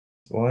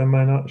Why am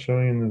I not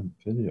showing the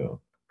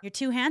video? You're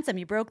too handsome.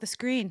 You broke the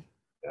screen.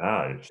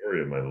 Yeah,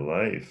 story of my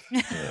life.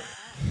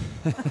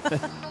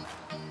 Yeah.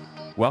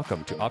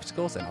 Welcome to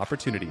Obstacles and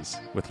Opportunities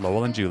with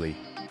Lowell and Julie,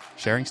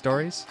 sharing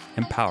stories,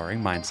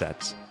 empowering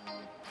mindsets.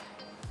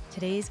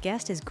 Today's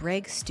guest is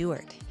Greg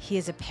Stewart. He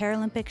is a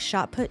Paralympic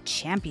shot put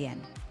champion.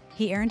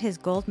 He earned his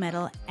gold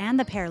medal and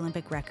the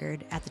Paralympic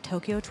record at the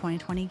Tokyo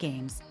 2020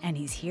 Games, and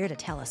he's here to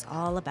tell us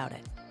all about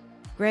it.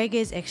 Greg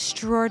is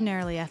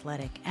extraordinarily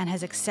athletic and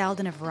has excelled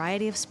in a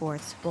variety of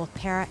sports, both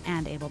para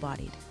and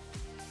able-bodied.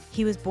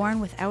 He was born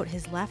without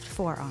his left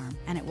forearm,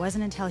 and it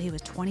wasn't until he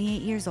was 28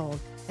 years old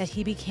that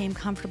he became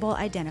comfortable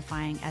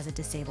identifying as a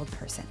disabled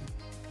person.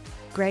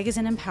 Greg is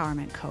an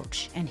empowerment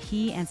coach, and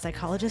he and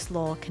psychologist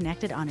Lowell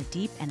connected on a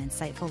deep and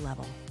insightful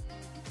level.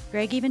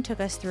 Greg even took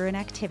us through an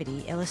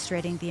activity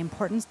illustrating the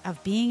importance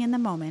of being in the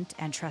moment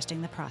and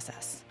trusting the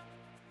process.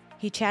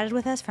 He chatted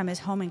with us from his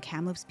home in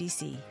Kamloops,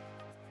 BC.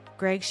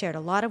 Greg shared a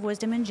lot of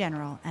wisdom in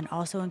general and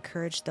also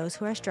encouraged those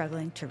who are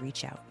struggling to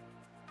reach out.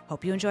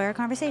 Hope you enjoy our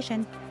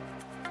conversation.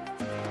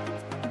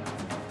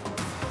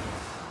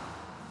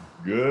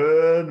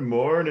 Good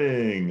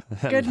morning.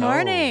 Good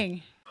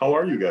morning. How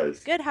are you guys?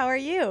 Good. How are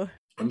you?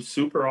 I'm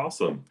super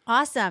awesome.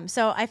 Awesome.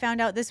 So I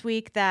found out this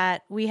week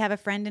that we have a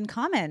friend in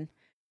common,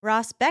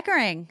 Ross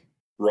Beckering.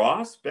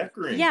 Ross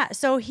Beckering. Yeah.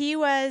 So he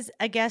was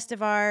a guest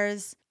of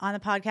ours on the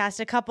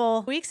podcast a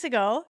couple weeks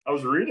ago. I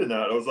was reading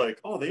that. I was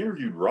like, oh, they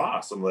interviewed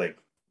Ross. I'm like,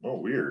 oh,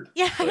 weird.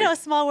 Yeah, Like, I know.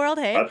 Small world,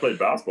 hey? I played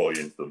basketball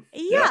against them.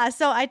 Yeah.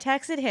 So I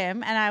texted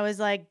him and I was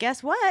like,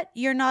 guess what?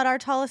 You're not our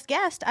tallest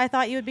guest. I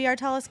thought you would be our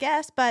tallest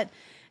guest, but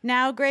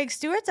now Greg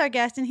Stewart's our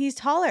guest and he's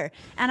taller.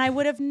 And I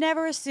would have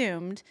never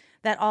assumed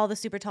that all the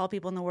super tall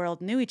people in the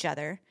world knew each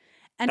other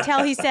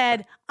until he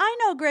said, I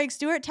know Greg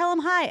Stewart, tell him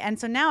hi. And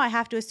so now I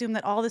have to assume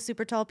that all the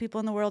super tall people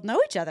in the world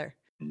know each other.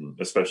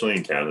 Especially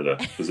in Canada.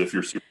 Because if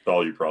you're super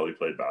tall, you probably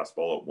played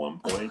basketball at one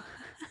point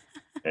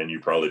and you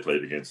probably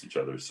played against each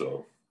other.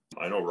 So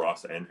I know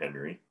Ross and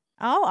Henry.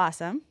 Oh,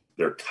 awesome.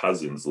 Their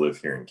cousins live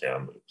here in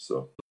Kamloops.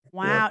 So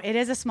Wow, It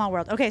is a small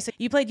world. Okay, so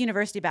you played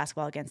university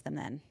basketball against them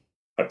then?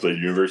 I played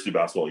university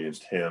basketball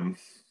against him.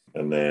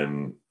 And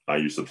then I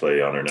used to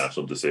play on our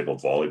national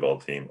disabled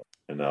volleyball team.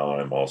 And now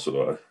I'm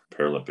also a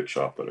Paralympic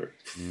shot putter.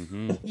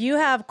 Mm-hmm. You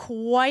have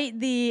quite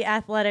the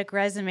athletic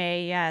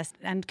resume, yes.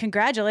 And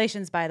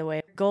congratulations, by the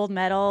way. Gold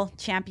medal,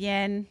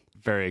 champion.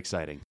 Very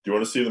exciting. Do you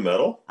want to see the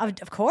medal?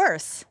 Of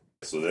course.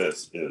 So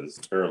this is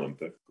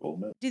Paralympic gold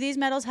medal. Do these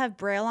medals have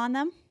Braille on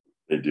them?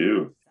 They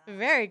do.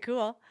 Very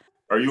cool.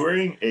 Are you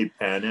wearing a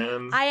Pan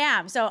Am? I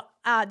am. So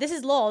this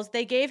is Lowell's.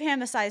 They gave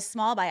him a size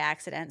small by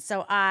accident,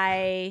 so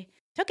I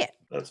took it.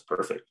 That's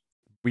perfect.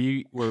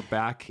 We were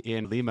back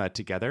in Lima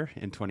together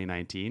in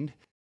 2019.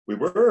 We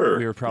were.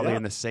 We were probably Yeah.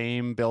 in the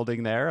same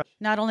building there.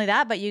 Not only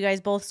that, but you guys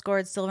both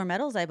scored silver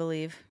medals, I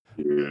believe.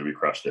 Yeah, we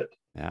crushed it.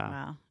 Yeah.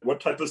 Wow. What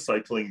type of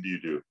cycling do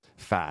you do?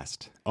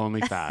 Fast.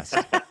 Only fast.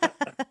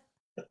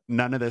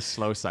 None of this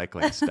slow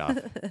cycling stuff.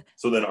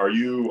 So then are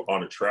you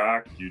on a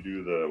track? Do you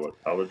do the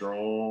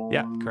velodrome?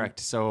 Yeah, correct.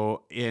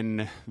 So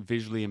in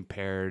visually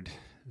impaired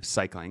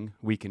cycling,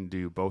 we can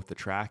do both the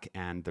track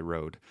and the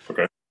road.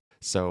 Okay.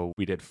 So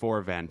we did 4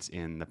 events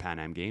in the Pan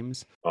Am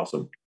Games.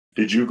 Awesome.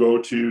 Did you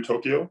go to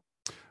Tokyo?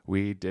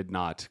 We did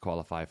not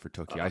qualify for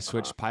Tokyo. I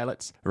switched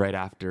pilots right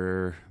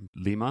after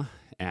Lima,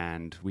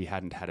 and we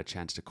hadn't had a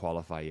chance to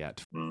qualify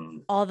yet.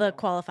 All the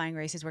qualifying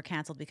races were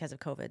canceled because of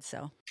COVID,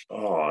 so.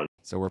 Oh,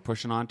 So we're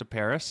pushing on to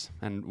Paris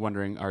and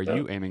wondering, are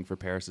you aiming for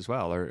Paris as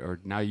well? Or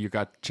now you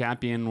got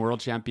champion, world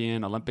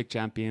champion, Olympic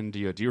champion. Do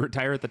you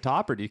retire at the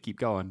top or do you keep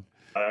going?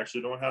 I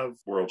actually don't have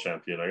world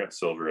champion. I got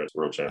silver at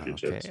world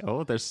championships. Okay.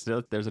 Oh,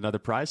 there's another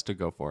prize to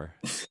go for.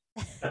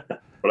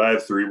 But I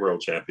have 3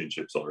 world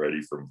championships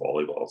already from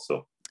volleyball.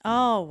 So,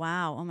 Oh,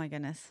 wow. Oh, my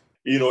goodness.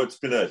 it's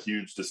been a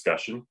huge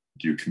discussion.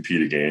 Do you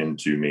compete again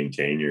to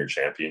maintain your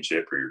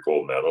championship or your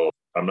gold medal?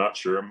 I'm not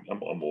sure.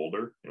 I'm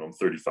older. I'm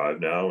 35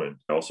 now. And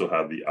I also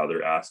have the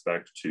other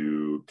aspect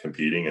to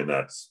competing, and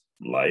that's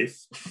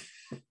life.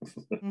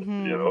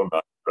 Mhm.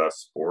 Not the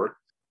best sport.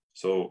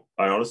 So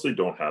I honestly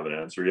don't have an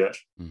answer yet.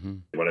 Mm-hmm.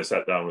 When I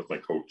sat down with my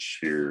coach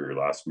here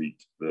last week,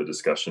 the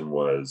discussion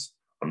was,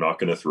 I'm not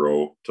going to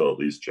throw till at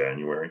least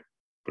January,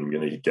 but I'm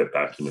going to get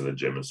back into the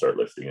gym and start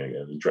lifting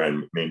again and try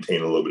and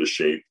maintain a little bit of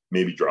shape,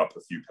 maybe drop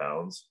a few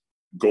pounds.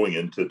 Going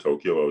into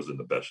Tokyo, I was in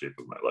the best shape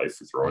of my life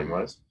for throwing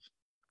wise.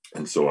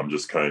 And so I'm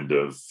just kind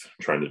of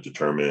trying to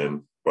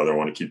determine whether I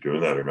want to keep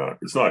doing that or not.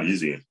 It's not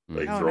easy.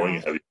 Like Oh, throwing no.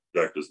 a heavy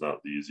object is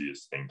not the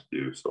easiest thing to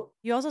do. So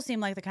You also seem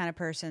like the kind of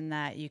person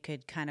that you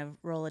could kind of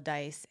roll a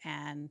dice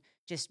and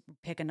just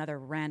pick another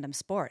random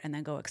sport and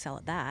then go excel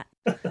at that.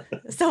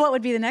 So what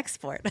would be the next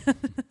sport?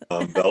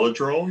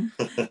 velodrome.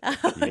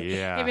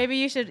 Yeah. Maybe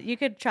you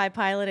could try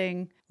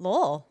piloting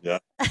Lowell. Yeah.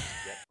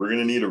 We're going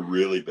to need a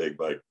really big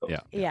bike though.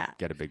 Yeah.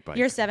 Get a big bike.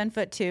 You're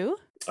 7'2".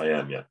 I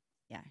am, yeah.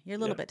 Yeah. You're a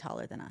little Yeah. bit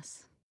taller than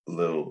us.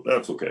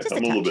 That's okay. Just a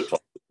I'm a little touch. bit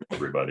taller than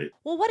everybody.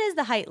 Well, what is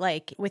the height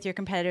like with your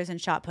competitors in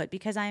shot put?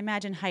 Because I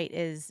imagine height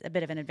is a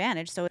bit of an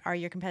advantage. So are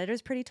your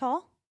competitors pretty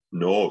tall?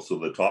 No, so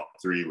the top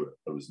 3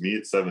 was me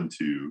at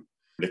 7'2",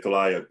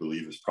 Nikolai, I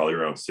believe, is probably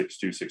around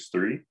 6'2",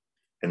 6'3".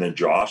 And then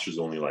Josh is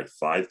only like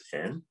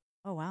 5'10".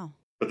 Oh, wow.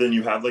 But then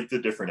you have like the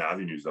different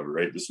avenues of it,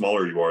 right? The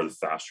smaller you are, the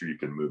faster you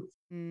can move,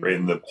 right?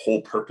 And the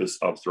whole purpose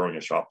of throwing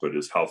a shot put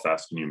is how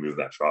fast can you move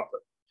that shot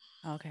put,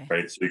 Okay.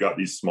 right? So you got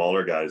these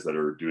smaller guys that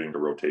are doing the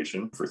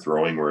rotation for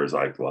throwing, whereas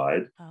I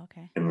glide. Oh,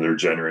 okay. And they're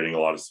generating a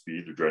lot of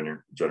speed.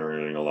 They're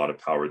generating a lot of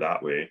power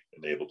that way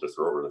and able to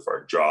throw really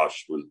far.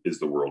 Josh is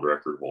the world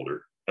record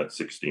holder at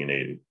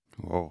 1680.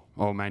 Whoa.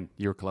 Oh, man,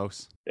 you're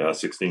close. Yeah,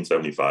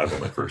 1675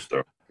 on my first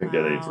throw. Couldn't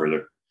get any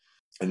further.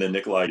 And then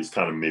Nikolai is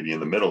kind of maybe in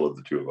the middle of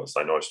the two of us.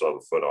 I know I still have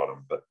a foot on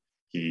him, but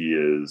he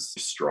is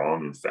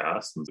strong and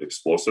fast and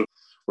explosive.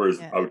 Whereas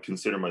I would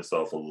consider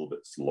myself a little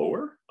bit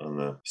slower on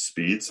the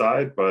speed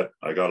side, but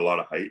I got a lot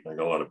of height and I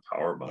got a lot of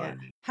power behind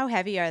me. How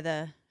heavy are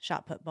the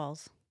shot put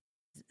balls?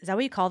 Is that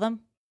what you call them?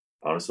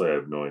 Honestly, I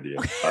have no idea.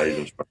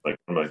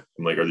 I'm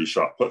like, are these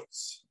shot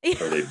puts?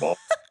 Are they balls?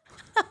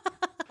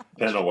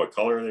 Depending on what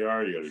color they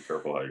are, you got to be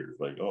careful how you're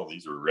like, oh,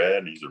 these are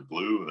red, these are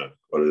blue. And then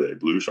what are they?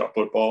 Blue shot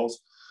put balls?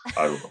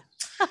 I don't know.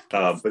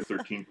 But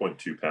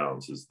 13.2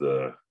 pounds is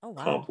the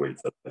comp weight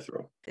that I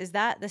throw. Is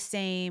that the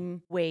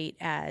same weight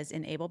as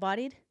an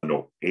able-bodied?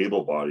 No,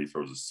 able-bodied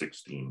throws a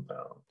 16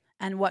 pound.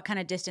 And what kind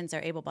of distance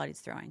are able-bodieds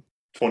throwing?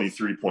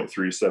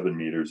 23.37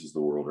 meters is the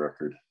world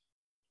record.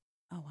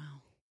 Oh,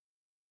 wow.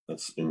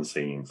 That's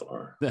insane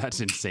far.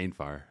 That's insane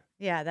far.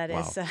 Yeah, that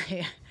is.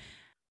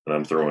 And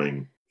I'm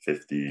throwing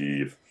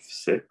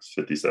 56,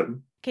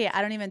 57. Okay,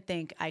 I don't even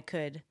think I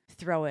could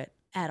throw it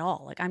at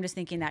all. Like, I'm just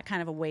thinking that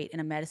kind of a weight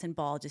in a medicine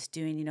ball, just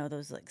doing,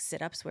 those like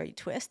sit-ups where you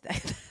twist,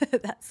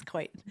 that's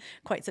quite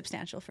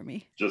substantial for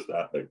me. Just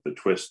that, like the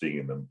twisting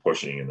and the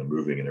pushing and the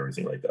moving and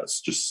everything like that's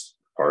just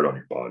hard on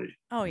your body.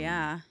 Oh,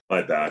 yeah.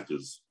 My back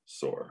is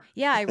sore.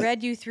 Yeah, I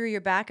read you threw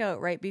your back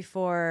out right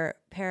before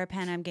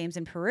Para-Pan Am Games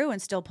in Peru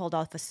and still pulled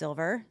off a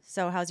silver.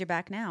 So how's your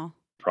back now?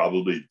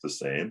 Probably the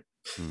same.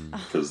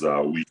 Because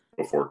a week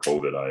before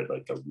COVID, I had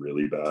like a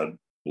really bad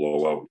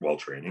blowout while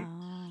training.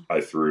 I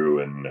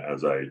threw, and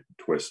as I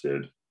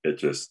twisted, it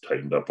just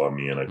tightened up on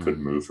me and I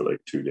couldn't move for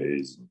like 2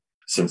 days.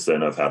 Since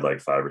then, I've had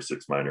like 5 or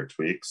 6 minor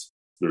tweaks.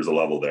 There's a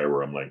level there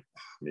where I'm like,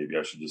 maybe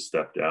I should just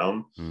step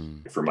down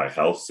for my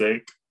health's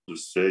sake.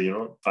 Just say,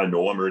 I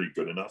know I'm already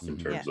good enough in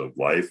terms of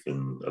life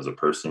and as a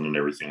person and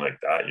everything like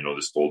that.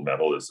 This gold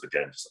medal is,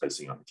 again, just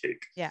icing on the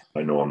cake. Yeah.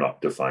 I know I'm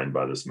not defined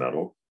by this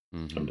medal.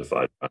 I'm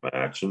defined by my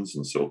actions.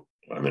 And so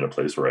I'm in a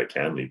place where I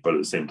can lead. But at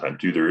the same time,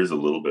 too, there is a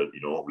little bit,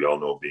 we all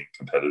know being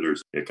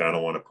competitors, you kind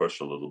of want to push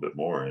a little bit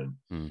more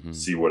and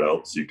see what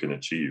else you can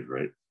achieve,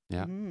 right?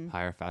 Yeah.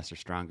 Higher, faster,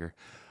 stronger.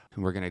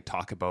 And we're going to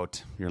talk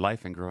about your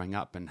life and growing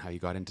up and how you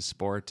got into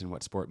sport and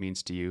what sport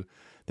means to you,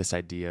 this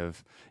idea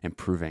of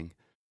improving.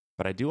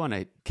 But I do want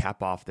to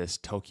cap off this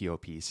Tokyo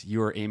piece. You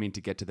were aiming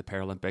to get to the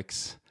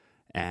Paralympics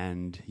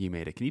and you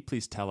made it. Can you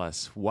please tell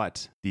us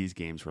what these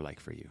games were like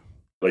for you?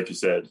 Like you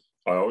said,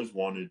 I always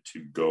wanted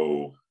to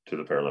go to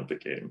the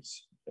Paralympic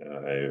Games.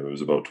 I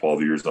was about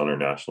 12 years on our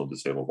national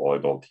disabled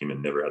volleyball team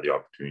and never had the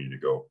opportunity to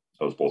go.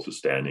 I was both a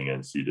standing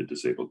and seated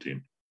disabled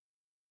team.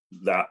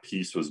 That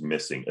piece was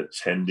missing,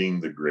 attending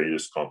the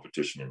greatest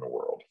competition in the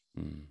world.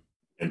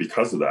 And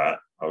because of that,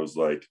 I was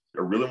like,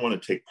 I really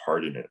want to take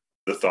part in it.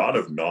 The thought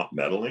of not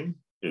medaling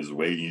is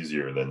way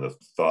easier than the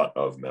thought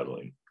of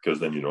medaling, because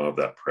then you don't have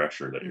that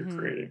pressure that you're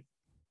creating.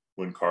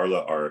 When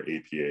Carla, our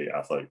APA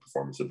athletic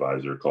performance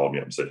advisor, called me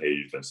up and said, hey,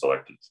 you've been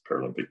selected to the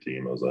Paralympic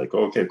team, I was like,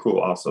 okay, cool,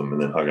 awesome.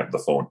 And then hung up the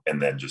phone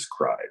and then just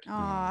cried.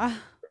 Aww.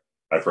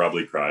 I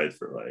probably cried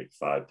for like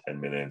 5-10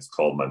 minutes,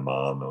 called my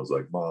mom. I was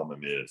like, Mom, I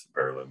made it to the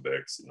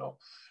Paralympics,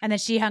 And then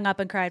she hung up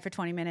and cried for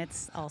 20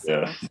 minutes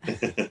also.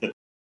 Yeah.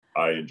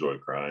 I enjoy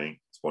crying.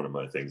 It's one of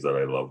my things that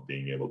I love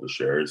being able to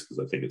share, is because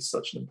I think it's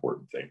such an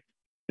important thing.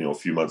 A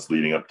few months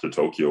leading up to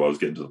Tokyo, I was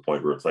getting to the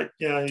point where it's like,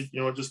 yeah,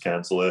 just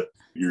cancel it.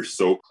 You're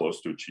so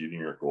close to achieving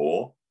your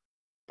goal,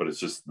 but it's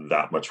just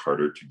that much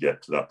harder to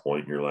get to that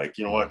point. You're like,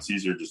 you know what? It's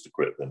easier just to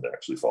quit than to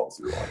actually follow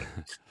through on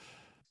it.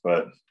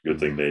 But good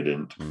thing they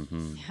didn't.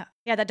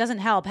 Yeah, that doesn't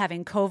help,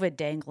 having COVID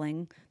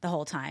dangling the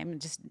whole time,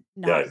 just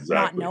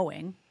not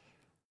knowing.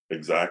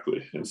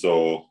 Exactly. And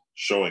so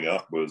showing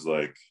up was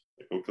like,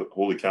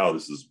 holy cow,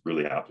 this is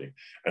really happening.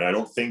 And I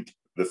don't think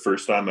the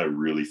first time I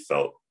really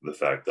felt the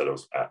fact that I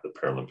was at the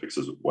Paralympics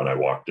is when I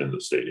walked into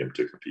the stadium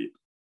to compete.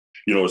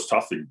 It was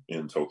tough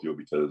in Tokyo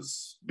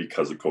because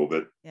of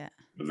COVID. Yeah.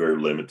 Very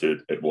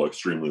limited,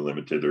 extremely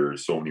limited. There are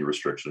so many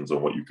restrictions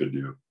on what you could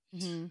do.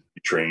 We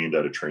trained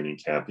at a training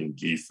camp in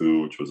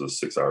Gifu, which was a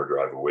 6-hour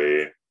drive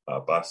away,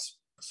 bus.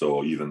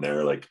 So even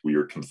there, like, we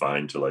were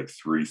confined to like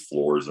 3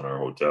 floors in our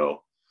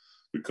hotel.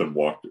 We couldn't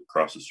walk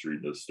across the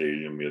street to the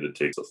stadium. We had to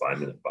take a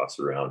 5-minute bus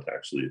around to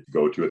actually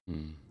go to it.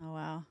 Oh,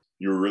 wow.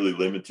 You were really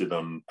limited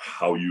on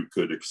how you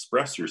could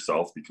express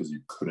yourself because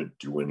you couldn't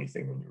do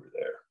anything when you were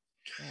there.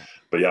 Yeah.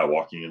 But yeah,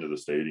 walking into the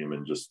stadium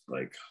and just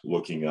like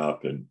looking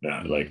up and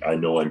like, I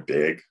know I'm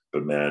big,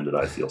 but man, did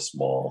I feel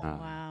small.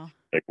 Wow.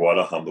 Like, what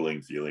a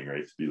humbling feeling,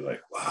 right? To be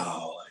like,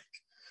 wow,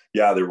 like,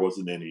 yeah, there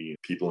wasn't any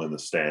people in the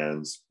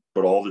stands.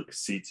 but all the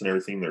seats and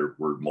everything there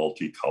were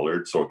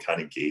multicolored. So it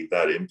kind of gave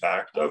that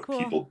impact of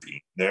people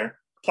being there.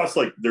 Plus,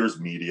 like, there's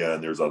media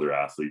and there's other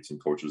athletes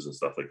and coaches and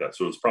stuff like that.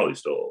 So it's probably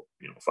still,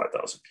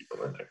 5,000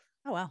 people in there.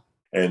 Oh, wow.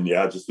 And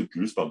yeah, just the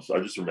goosebumps. I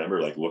just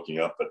remember like looking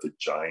up at the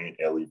giant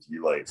LED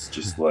lights,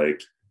 just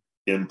like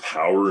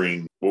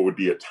empowering what would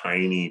be a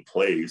tiny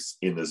place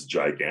in this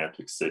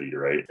gigantic city,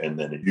 right? And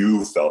then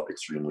you felt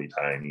extremely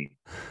tiny.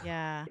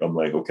 Yeah. I'm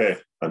like, okay,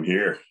 I'm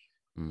here.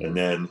 And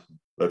then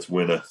let's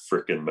win a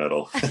freaking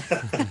medal.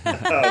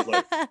 I was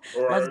like,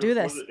 let's do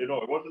this. It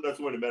wasn't let's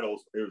win a medal.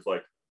 It was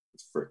like,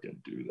 let's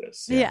freaking do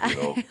this. Yeah.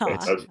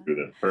 Let's do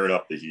this. Turn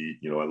up the heat.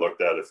 I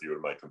looked at a few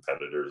of my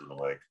competitors and I'm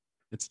like,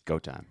 it's go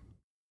time.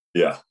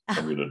 Yeah,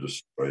 I'm going to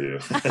destroy you.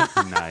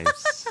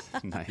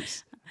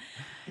 Nice.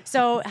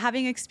 So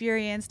having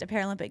experienced a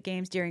Paralympic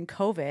Games during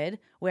COVID,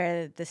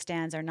 where the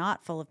stands are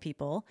not full of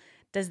people,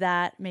 does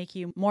that make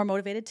you more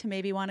motivated to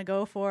maybe want to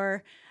go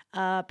for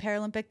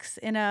Paralympics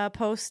in a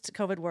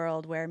post-COVID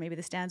world where maybe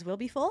the stands will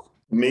be full?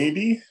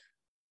 Maybe,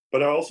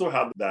 but I also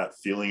have that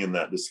feeling in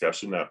that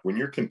discussion that when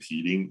you're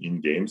competing in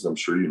games, I'm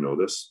sure you know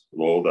this,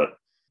 Lowell, that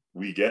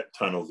we get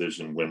tunnel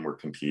vision when we're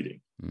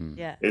competing.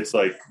 Yeah. It's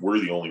like we're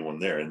the only one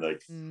there. And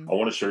like, I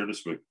want to share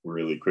this with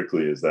really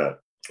quickly is that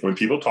when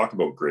people talk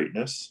about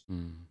greatness,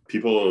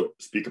 people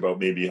speak about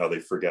maybe how they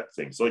forget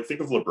things. Like think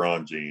of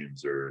LeBron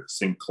James or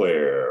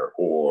Sinclair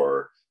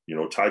or,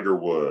 Tiger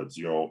Woods,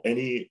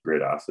 any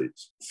great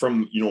athletes.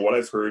 From, what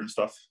I've heard and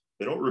stuff,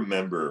 they don't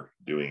remember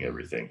doing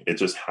everything. It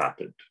just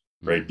happened,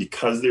 right?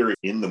 Because they're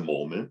in the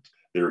moment,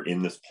 they're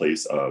in this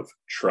place of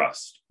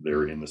trust.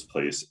 They're in this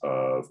place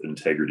of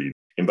integrity.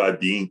 And by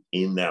being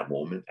in that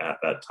moment at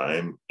that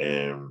time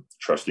and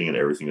trusting in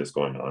everything that's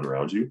going on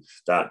around you,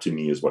 that to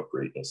me is what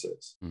greatness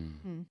is.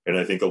 And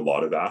I think a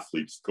lot of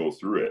athletes go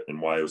through it.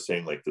 And why I was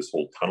saying like this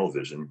whole tunnel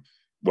vision,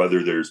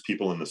 whether there's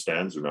people in the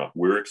stands or not,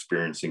 we're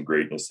experiencing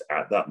greatness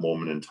at that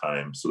moment in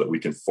time so that we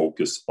can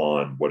focus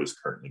on what is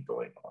currently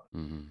going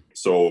on.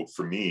 So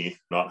for me,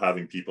 not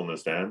having people in the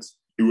stands,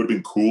 it would have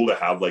been cool to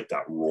have like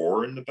that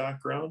roar in the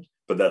background,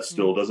 but that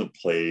still doesn't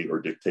play or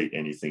dictate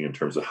anything in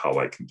terms of how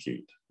I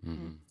compete.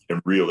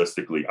 And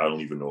realistically, I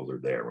don't even know they're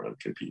there when I'm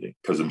competing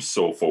because I'm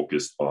so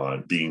focused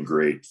on being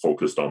great,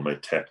 focused on my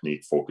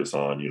technique, focused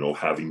on,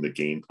 having the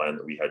game plan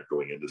that we had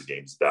going into the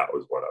games. That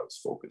was what I was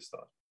focused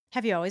on.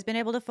 Have you always been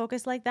able to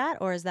focus like that?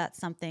 Or is that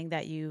something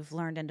that you've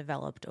learned and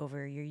developed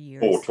over your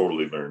years? Oh,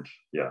 totally learned.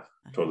 Yeah,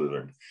 totally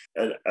learned.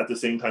 And at the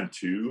same time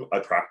too, I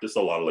practice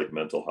a lot of like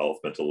mental health,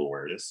 mental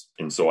awareness.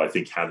 And so I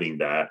think having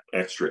that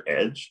extra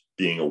edge,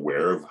 being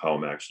aware of how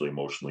I'm actually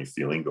emotionally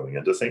feeling going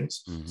into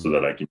things so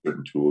that I can get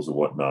the tools and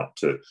whatnot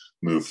to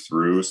move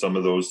through some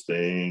of those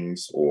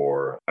things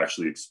or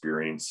actually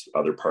experience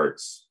other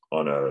parts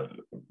on a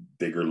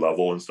bigger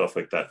level and stuff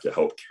like that to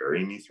help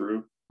carry me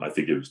through. I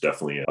think it was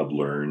definitely a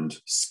learned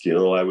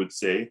skill, I would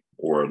say,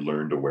 or a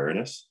learned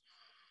awareness.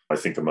 I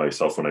think of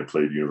myself when I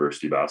played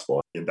university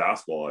basketball. In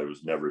basketball, I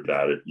was never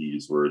that at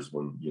ease. Whereas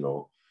when,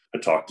 I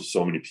talked to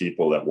so many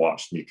people that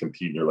watched me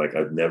compete and they're like,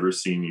 I've never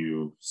seen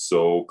you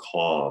so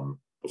calm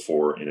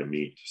before in a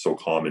meet, so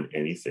calm in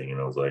anything. And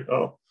I was like,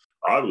 oh,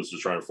 I was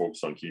just trying to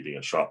focus on keeping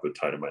a shot put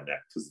tight in my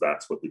neck because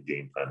that's what the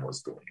game plan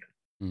was going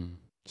in.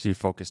 So you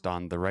focused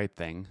on the right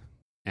thing.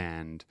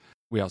 And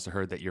we also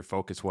heard that your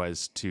focus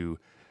was to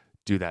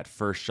do that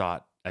first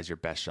shot as your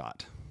best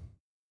shot.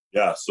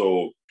 Yeah.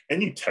 So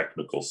any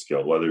technical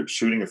skill, whether it's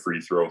shooting a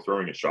free throw,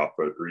 throwing a shot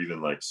put, or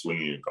even like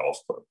swinging a golf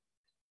club,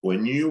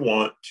 when you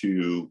want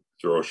to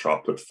throw a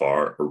shot put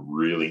far or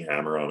really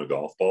hammer on a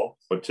golf ball,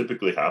 what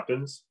typically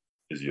happens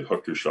is you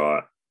hook your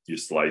shot, you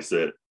slice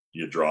it,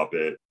 you drop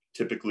it.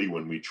 Typically,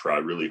 when we try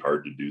really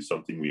hard to do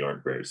something, we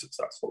aren't very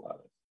successful at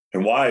it.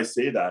 And why I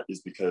say that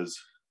is because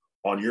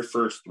on your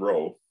first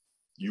throw,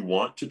 you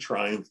want to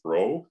try and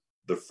throw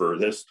the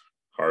furthest,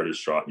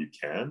 hardest shot you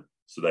can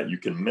so that you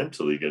can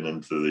mentally get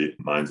into the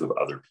minds of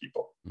other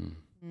people.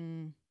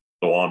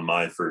 So on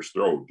my first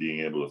throw,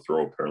 being able to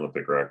throw a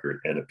Paralympic record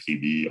and a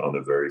PB on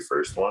the very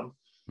first one,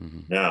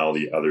 now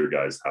the other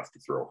guys have to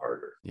throw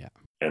harder. Yeah.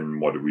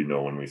 And what do we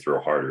know when we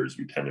throw harder is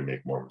we tend to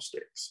make more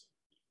mistakes.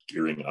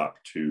 Gearing up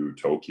to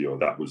Tokyo,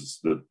 that was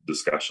the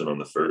discussion on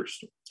the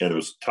first. And it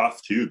was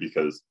tough too,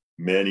 because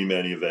many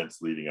events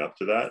leading up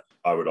to that,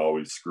 I would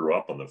always screw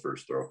up on the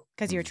first throw.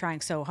 Because you're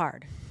trying so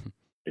hard.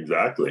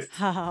 Exactly.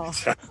 Oh.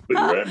 Exactly.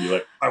 Right? You're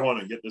like, I want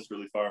to get this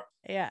really far.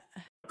 Yeah.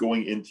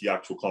 Going into the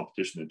actual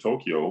competition in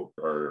Tokyo,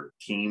 our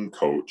team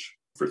coach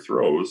for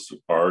throws,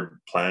 our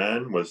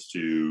plan was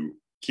to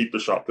keep the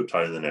shot put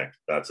tight in the neck.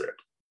 That's it.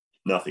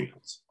 Nothing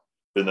else.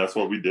 And that's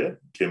what we did.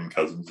 Kim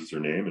Cousins is her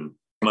name. And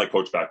my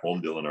coach back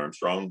home, Dylan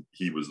Armstrong,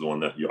 he was the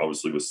one that he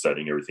obviously was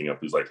setting everything up.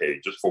 He's like, hey,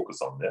 just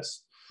focus on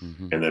this.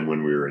 And then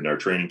when we were in our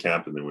training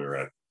camp and then we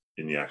were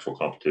in the actual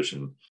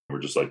competition, we're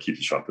just like, keep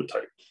the shot put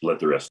tight, let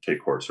the rest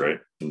take course,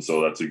 right? And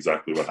so that's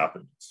exactly what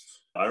happened.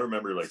 I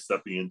remember like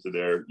stepping into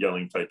there,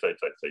 yelling tight,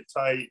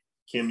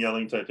 Kim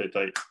yelling tight,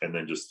 and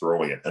then just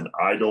throwing it. And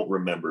I don't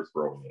remember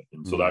throwing it.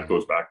 And so that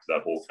goes back to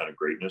that whole kind of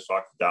greatness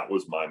talk. That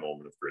was my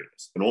moment of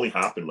greatness. It only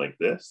happened like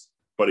this,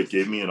 but it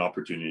gave me an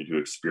opportunity to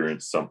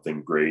experience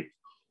something great,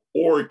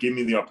 or it gave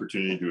me the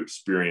opportunity to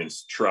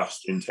experience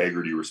trust,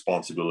 integrity,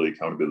 responsibility,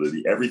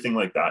 accountability, everything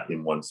like that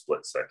in one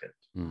split second.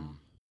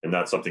 And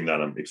that's something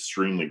that I'm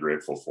extremely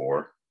grateful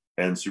for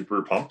and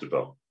super pumped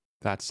about.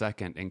 That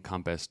second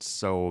encompassed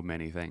so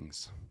many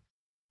things.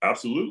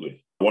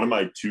 Absolutely. One of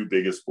my two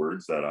biggest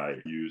words that I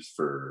use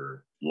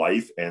for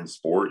life and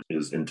sport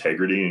is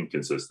integrity and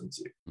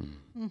consistency.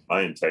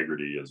 My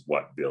integrity is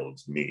what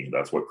builds me.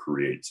 That's what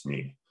creates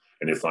me.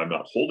 And if I'm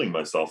not holding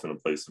myself in a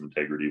place of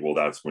integrity, well,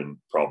 that's when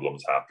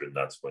problems happen.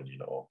 That's when,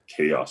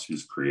 chaos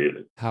is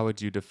created. How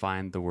would you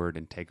define the word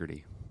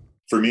integrity?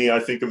 For me, I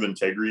think of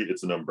integrity,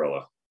 it's an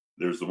umbrella.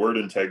 There's the word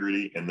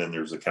integrity, and then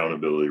there's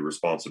accountability,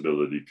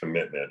 responsibility,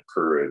 commitment,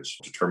 courage,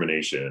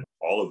 determination.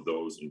 All of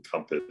those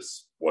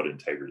encompass what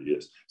integrity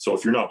is. So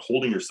if you're not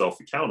holding yourself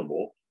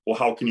accountable, well,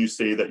 how can you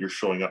say that you're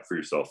showing up for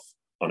yourself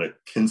on a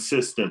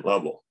consistent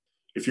level?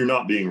 If you're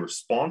not being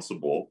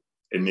responsible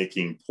and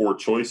making poor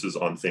choices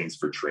on things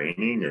for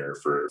training or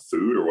for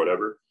food or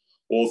whatever,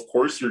 well, of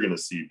course, you're going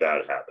to see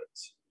bad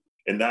habits.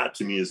 And that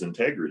to me is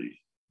integrity.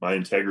 My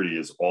integrity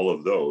is all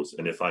of those.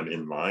 And if I'm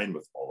in line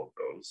with all of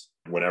those,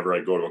 whenever I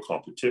go to a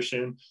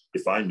competition,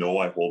 if I know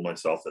I hold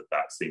myself at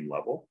that same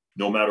level,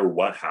 no matter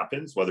what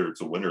happens, whether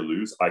it's a win or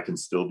lose, I can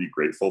still be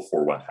grateful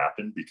for what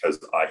happened because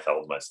I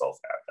held myself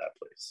at that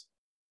place.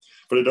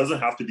 But it doesn't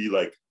have to be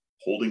like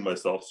holding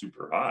myself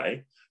super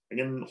high. I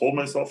can hold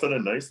myself at a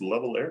nice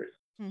level area.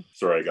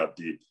 Sorry, I got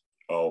deep.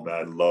 Oh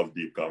man, love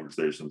deep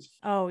conversations.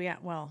 Oh yeah.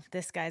 Well,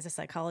 this guy's a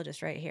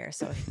psychologist right here.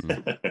 So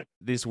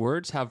These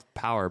words have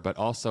power, but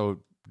also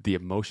the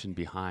emotion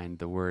behind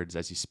the words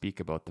as you speak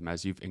about them,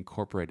 as you've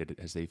incorporated it,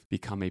 as they've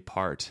become a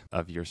part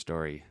of your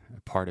story, a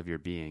part of your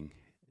being,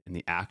 and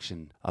the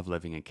action of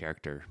living in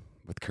character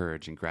with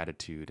courage and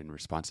gratitude and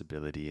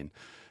responsibility and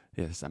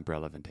this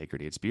umbrella of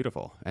integrity. It's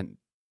beautiful.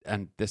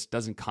 And this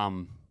doesn't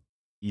come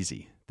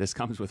easy. This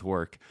comes with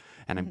work.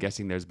 And I'm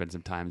guessing there's been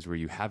some times where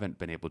you haven't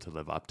been able to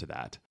live up to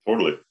that.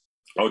 Totally.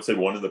 I would say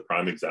one of the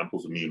prime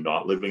examples of me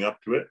not living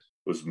up to it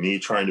was me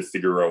trying to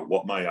figure out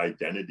what my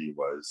identity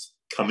was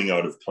coming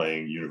out of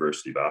playing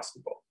university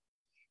basketball.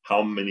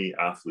 How many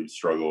athletes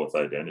struggle with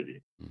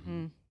identity?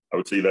 I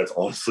would say that's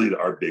honestly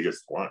our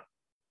biggest one.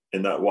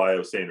 And that's why I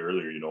was saying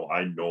earlier,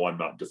 I know I'm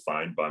not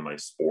defined by my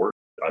sport.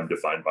 I'm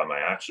defined by my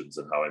actions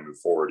and how I move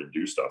forward and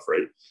do stuff,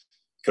 right?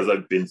 Because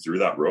I've been through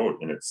that road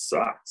and it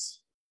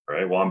sucks,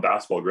 right? Well, I'm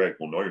basketball Greg.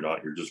 Well, no, you're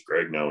not. You're just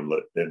Greg now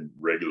in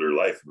regular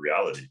life and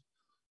reality.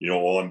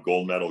 Well, I'm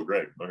gold medal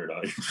Greg. No, you're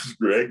not. You're just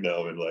Greg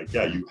now. And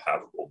you have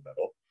a gold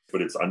medal,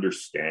 but it's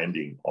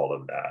understanding all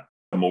of that.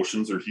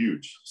 Emotions are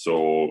huge.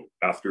 So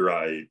after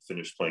I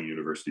finished playing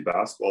university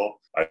basketball,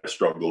 I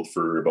struggled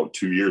for about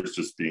 2 years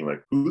just being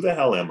like, who the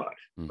hell am I,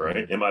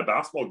 right? Am I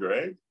basketball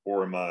Greg,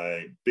 or am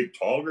I big,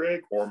 tall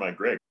Greg, or am I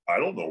Greg? I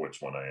don't know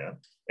which one I am.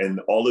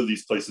 And all of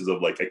these places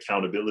of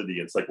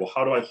accountability, it's well,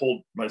 how do I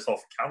hold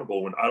myself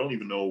accountable when I don't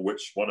even know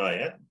which one I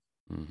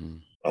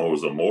am? I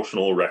was an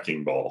emotional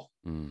wrecking ball.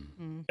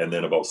 And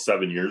then about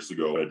 7 years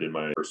ago, I did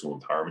my personal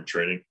empowerment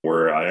training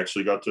where I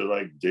actually got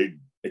to dig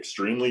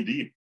extremely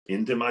deep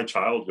into my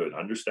childhood,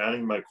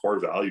 understanding my core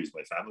values,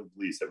 my family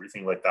beliefs,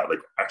 everything like that,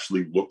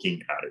 actually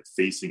looking at it,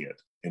 facing it,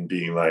 and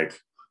being oh,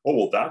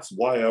 well, that's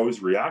why I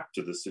always react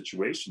to this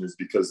situation is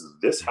because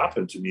this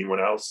happened to me when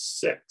I was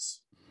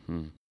 6.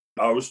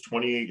 I was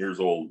 28 years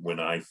old when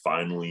I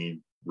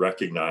finally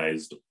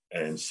recognized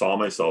and saw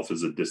myself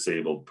as a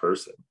disabled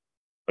person.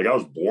 I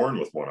was born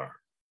with one arm.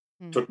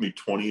 It took me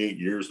 28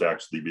 years to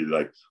actually be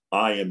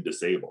I am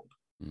disabled.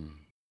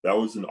 That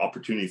was an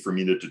opportunity for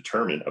me to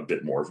determine a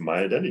bit more of my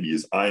identity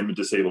is I am a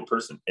disabled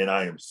person. And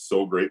I am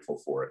so grateful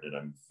for it. And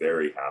I'm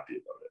very happy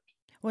about it.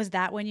 Was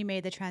that when you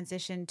made the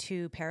transition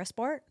to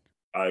parasport?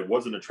 I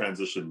wasn't a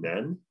transition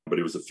then, but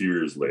it was a few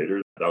years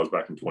later. That was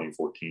back in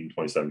 2014,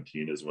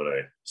 2017 is when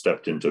I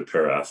stepped into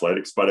para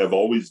athletics. But I've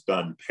always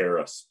done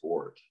para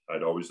sport.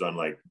 I'd always done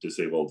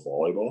disabled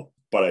volleyball,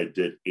 but I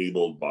did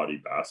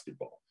able-bodied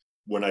basketball.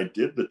 When I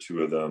did the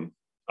two of them,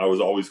 I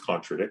was always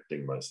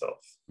contradicting myself.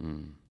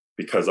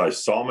 Because I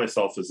saw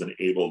myself as an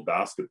abled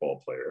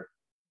basketball player,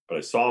 but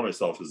I saw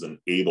myself as an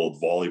abled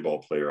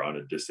volleyball player on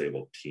a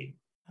disabled team.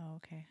 Oh,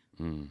 okay.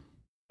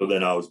 So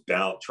then I was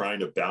trying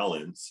to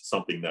balance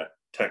something that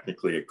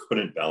technically I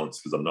couldn't balance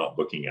because I'm not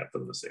looking at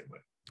them the same way.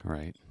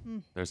 Right.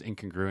 There's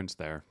incongruence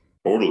there.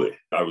 Totally.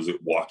 I was a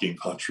walking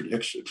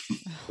contradiction.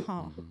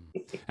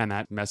 And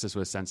that messes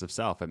with sense of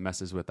self. It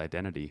messes with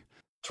identity.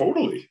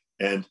 Totally.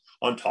 And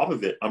on top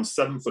of it, I'm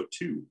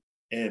 7'2".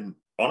 And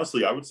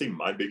honestly, I would say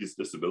my biggest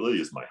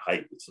disability is my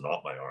height. It's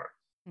not my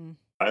arm.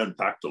 I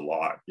unpacked a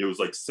lot. It was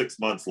 6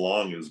 months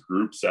long. It was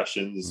group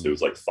sessions. It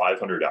was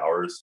 500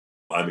 hours.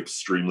 I'm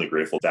extremely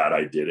grateful that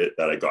I did it,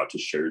 that I got to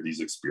share these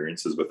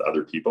experiences with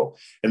other people.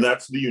 And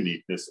that's the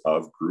uniqueness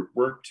of group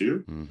work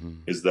too,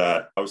 is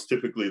that I was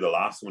typically the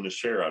last one to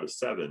share out of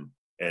 7.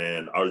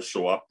 And I would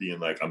show up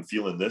being I'm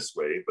feeling this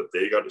way, but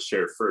they got to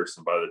share first.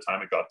 And by the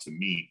time it got to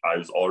me, I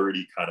was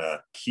already kind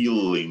of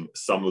healing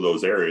some of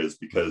those areas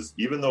because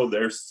even though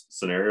their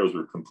scenarios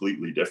were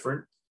completely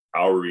different,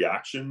 our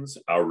reactions,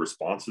 our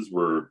responses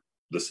were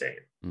the same.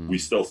 We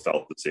still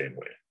felt the same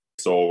way.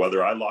 So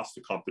whether I lost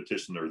a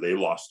competition or they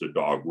lost a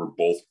dog, we're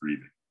both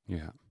grieving.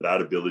 Yeah.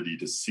 That ability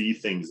to see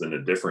things in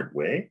a different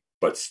way,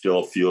 but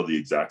still feel the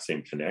exact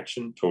same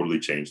connection totally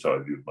changed how I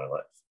viewed my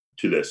life.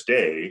 To this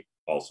day,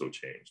 also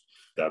changed.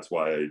 That's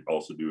why I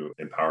also do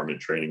empowerment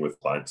training with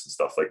clients and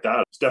stuff like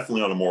that. It's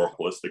definitely on a more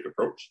holistic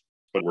approach,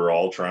 but we're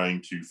all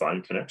trying to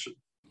find connection.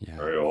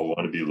 Yeah. We all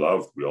want to be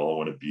loved. We all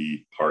want to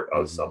be part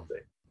of something.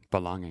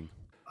 Belonging.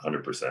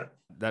 100%.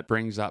 That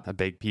brings up a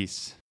big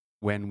piece.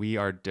 When we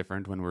are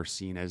different, when we're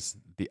seen as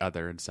the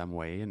other in some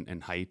way,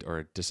 in height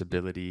or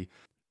disability,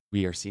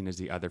 we are seen as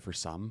the other for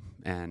some.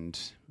 And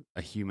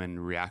a human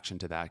reaction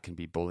to that can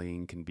be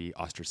bullying, can be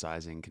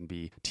ostracizing, can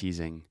be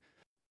teasing.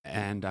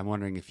 And I'm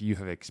wondering if you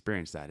have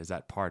experienced that. Is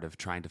that part of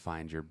trying to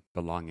find your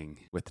belonging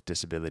with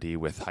disability,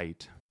 with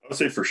height? I would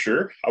say for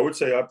sure. I would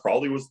say I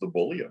probably was the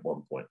bully at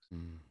one point.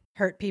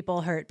 Hurt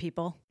people hurt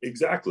people.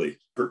 Exactly.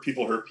 Hurt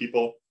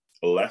people.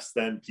 Less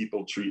than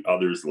people treat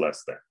others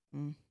less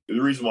than. The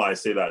reason why I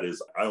say that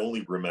is I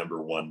only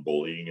remember one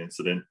bullying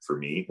incident for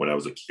me when I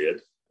was a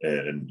kid.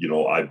 And,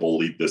 I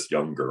bullied this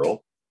young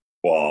girl.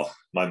 Well,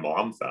 my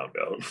mom found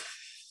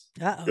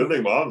out. Good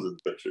thing mom's in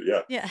the picture.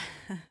 Yeah. Yeah.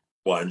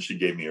 Well, and she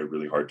gave me a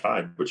really hard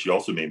time, but she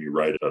also made me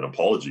write an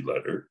apology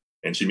letter.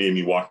 And she made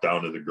me walk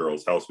down to the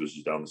girl's house, which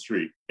is down the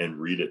street, and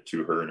read it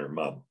to her and her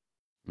mom.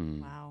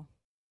 Wow.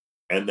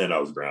 And then I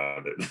was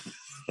grounded.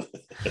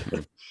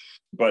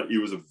 But it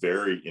was a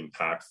very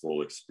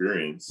impactful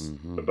experience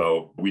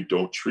about we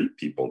don't treat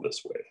people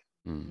this way.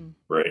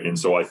 Right. And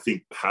so I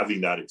think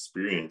having that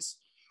experience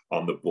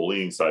on the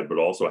bullying side, but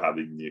also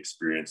having the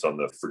experience on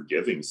the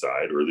forgiving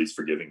side, or at least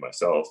forgiving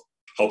myself,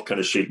 helped kind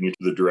of shape me to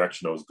the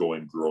direction I was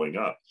going growing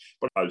up.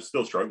 But I was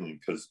still struggling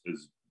because,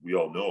 as we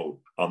all know,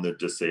 on the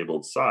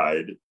disabled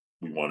side,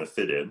 we want to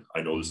fit in.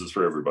 I know this is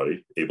for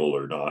everybody, able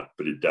or not,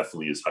 but it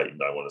definitely is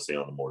heightened, I want to say,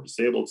 on the more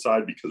disabled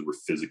side because we're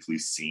physically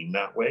seen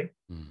that way.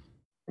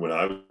 When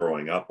I was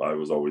growing up, I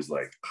was always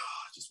like,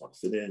 I just want to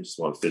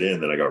fit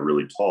in. Then I got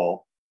really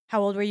tall.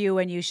 How old were you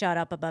when you shot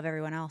up above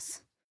everyone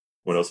else?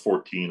 When I was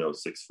 14, I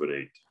was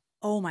 6'8".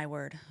 Oh, my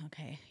word.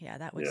 Okay. Yeah,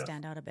 that would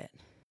stand out a bit.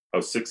 I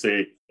was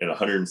 6'8" and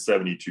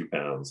 172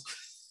 pounds.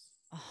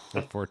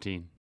 At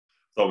 14.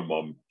 So my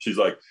mom, she's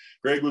like,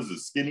 Greg was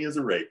as skinny as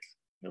a rake.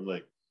 And I'm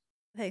like,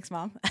 thanks,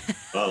 Mom.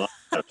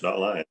 not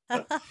lying.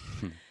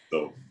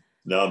 So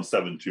now I'm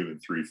 7'2"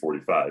 and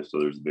 345. So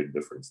there's a big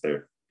difference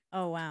there.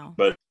 Oh, wow.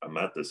 But I'm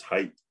at this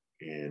height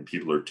and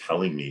people are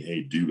telling me,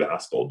 hey, do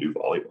basketball, do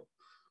volleyball.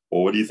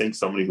 Well, what do you think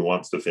somebody who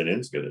wants to fit in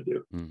is going to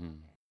do?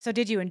 So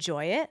did you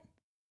enjoy it?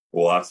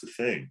 Well, that's the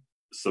thing.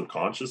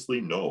 Subconsciously,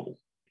 no.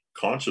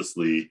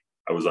 Consciously,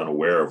 I was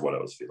unaware of what I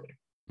was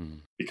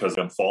feeling because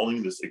I'm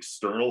following this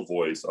external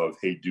voice of,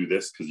 hey, do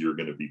this because you're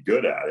going to be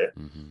good at it.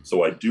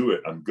 So I do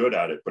it. I'm good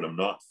at it, but I'm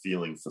not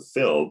feeling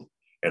fulfilled.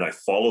 And I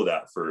follow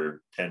that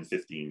for 10,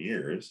 15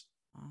 years.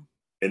 Wow.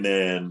 And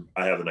then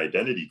I have an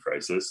identity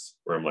crisis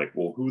where I'm like,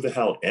 well, who the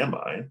hell am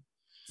I?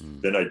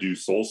 Then I do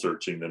soul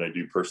searching. Then I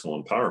do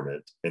personal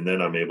empowerment. And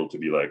then I'm able to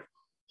be like,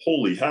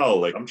 holy hell,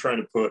 like I'm trying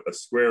to put a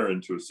square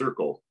into a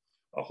circle,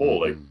 a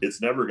hole. Like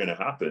it's never going to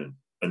happen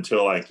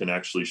until I can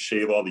actually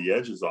shave all the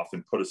edges off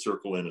and put a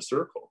circle in a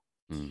circle.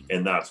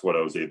 And that's what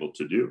I was able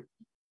to do.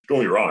 Don't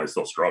get me wrong, I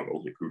still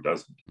struggle. Like who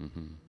doesn't?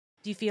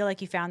 Do you feel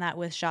like you found that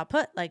with shot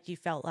put? Like you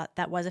felt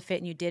that was a fit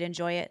and you did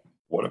enjoy it?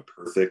 What a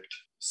perfect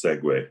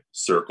segue.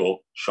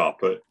 Circle, shot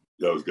put.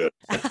 That was good.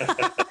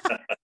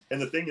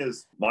 And the thing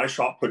is, my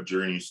shot put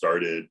journey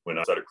started when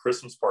I was at a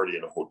Christmas party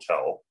in a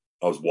hotel.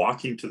 I was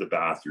walking to the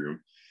bathroom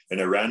and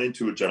I ran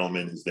into a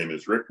gentleman. His name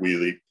is Rick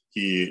Wheely.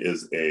 He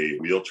is a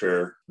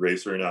wheelchair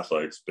racer in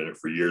athletics, been it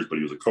for years, but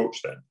he was a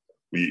coach then.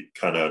 We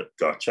kind of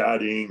got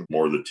chatting.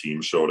 More of the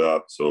team showed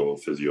up, so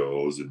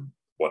physios and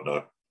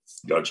whatnot.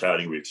 Got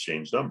chatting, we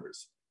exchanged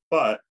numbers.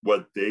 But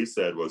what they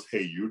said was,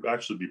 hey, you'd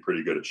actually be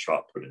pretty good at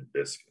shot put and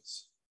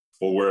discus.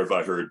 Well, where have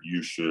I heard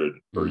you should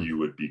or you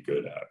would be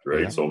good at,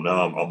 right? Yeah. So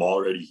now I'm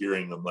already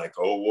hearing them like,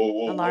 oh,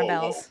 whoa. Alarm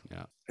bells.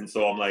 Yeah. And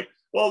so I'm like,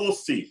 well, we'll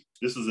see.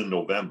 This is in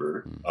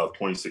November of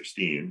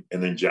 2016.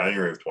 And then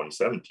January of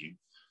 2017,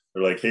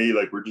 they're like, hey,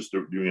 like we're just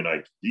doing an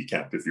ID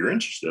camp. If you're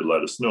interested,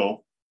 let us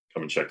know.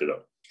 Come and check it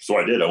out. So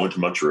I did. I went to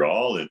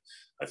Montreal and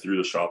I threw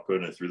the shot put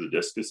and I threw the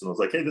discus and I was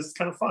like, hey, this is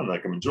kind of fun.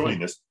 Like I'm enjoying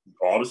this.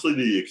 Obviously,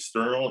 the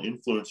external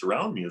influence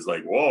around me is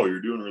like, whoa,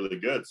 you're doing really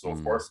good. So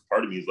of course,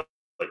 part of me is like,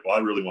 well, I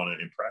really want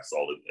to impress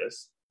all of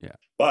this. Yeah.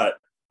 But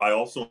I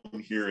also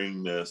am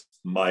hearing this,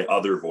 my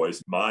other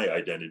voice, my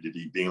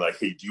identity being like,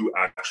 hey, do you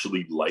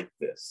actually like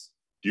this?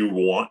 Do you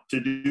want to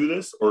do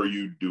this? Or are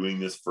you doing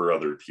this for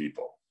other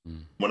people?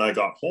 When I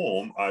got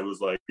home, I was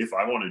like, if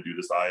I want to do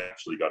this, I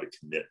actually got to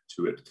commit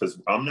to it because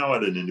I'm now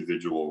at an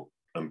individual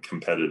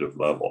competitive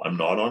level. I'm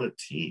not on a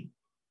team.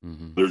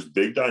 There's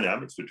big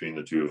dynamics between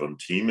the two of them.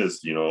 Team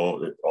is,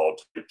 all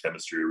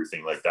chemistry,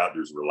 everything like that.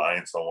 There's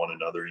reliance on one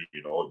another.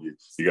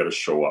 You got to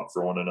show up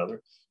for one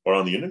another. But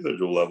on the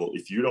individual level,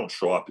 if you don't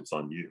show up, it's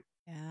on you.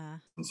 Yeah.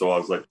 And so I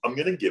was like, I'm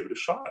going to give it a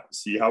shot,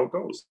 see how it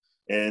goes.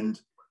 And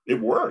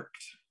it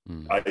worked.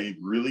 I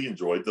really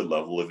enjoyed the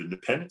level of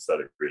independence that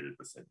it created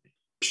within me.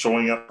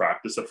 Showing up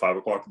practice at 5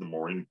 o'clock in the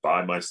morning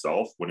by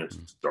myself when it's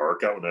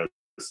dark out and I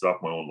set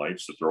up my own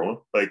lights to throw them.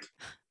 Like,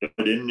 if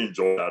I didn't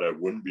enjoy that, I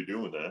wouldn't be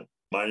doing that.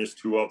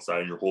 -2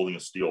 outside and you're holding a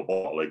steel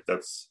ball. Like,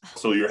 that's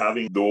so you're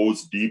having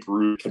those deep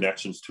root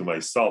connections to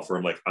myself where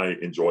I'm like, I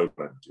enjoy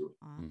what I'm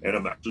doing. And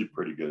I'm actually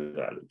pretty good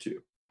at it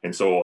too. And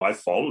so I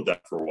followed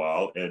that for a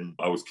while, and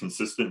I was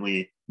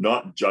consistently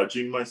not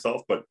judging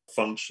myself, but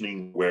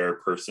functioning aware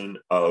person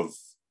of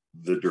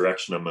the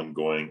direction I'm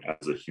going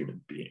as a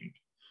human being.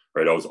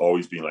 Right. I was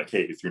always being like,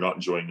 hey, if you're not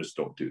enjoying this,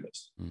 don't do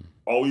this.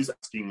 Always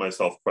asking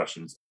myself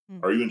questions.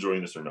 Are you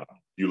enjoying this or not?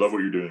 Do you love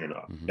what you're doing or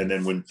not? And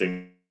then when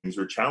things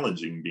are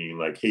challenging, being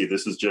like, hey,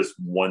 this is just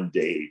one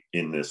day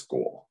in this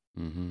goal.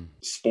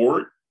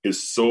 Sport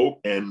is so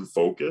end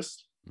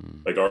focused.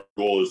 Like, our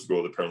goal is to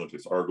go to the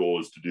Paralympics. Our goal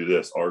is to do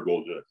this. Our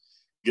goal is to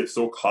get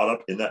so caught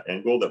up in that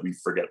end goal that we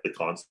forget the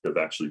concept of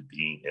actually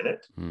being in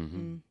it.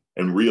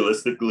 And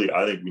realistically,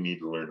 I think we need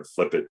to learn to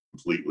flip it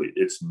completely.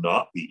 It's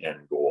not the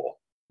end goal.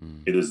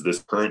 It is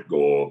this current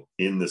goal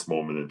in this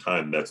moment in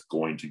time that's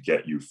going to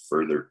get you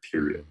further,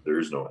 period. There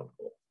is no end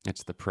goal.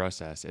 It's the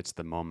process. It's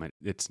the moment.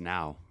 It's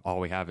now.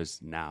 All we have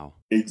is now.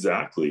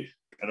 Exactly.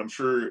 And I'm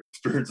sure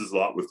experiences a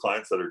lot with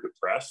clients that are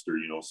depressed or,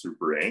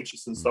 super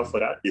anxious and stuff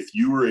like that. If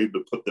you were able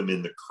to put them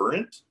in the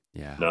current,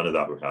 none of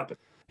that would happen.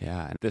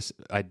 Yeah. And this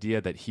idea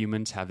that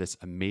humans have this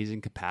amazing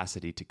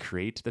capacity to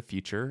create the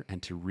future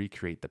and to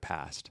recreate the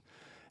past.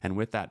 And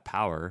with that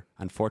power,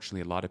 unfortunately,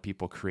 a lot of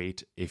people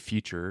create a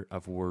future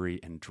of worry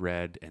and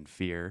dread and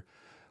fear,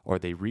 or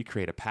they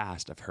recreate a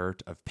past of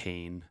hurt, of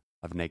pain,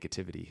 of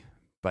negativity.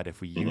 But if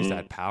we use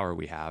that power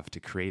we have to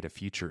create a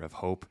future of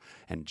hope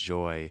and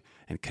joy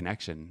and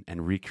connection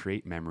and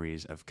recreate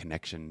memories of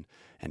connection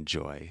and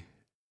joy,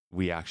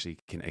 we actually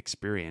can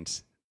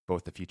experience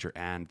both the future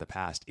and the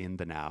past in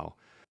the now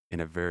in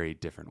a very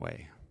different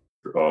way.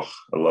 Oh,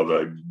 I love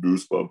that.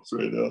 Goosebumps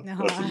right now.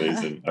 That's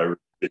amazing. I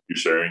appreciate you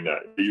sharing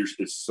that.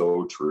 It's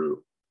so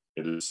true.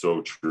 It is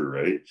so true,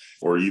 right?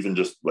 Or even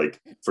just like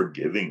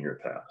forgiving your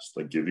past,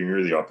 like giving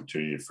her the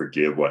opportunity to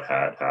forgive what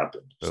had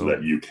happened so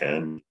that you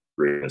can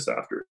greatness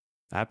after.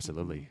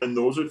 Absolutely. And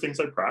those are things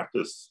I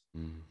practice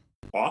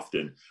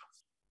often.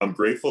 I'm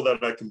grateful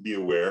that I can be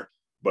aware,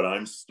 but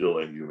I'm still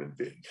a human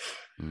being,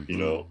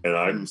 and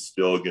I'm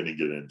still going to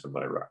get into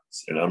my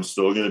ruts, and I'm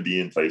still going to be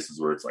in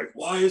places where it's like,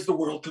 why is the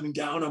world coming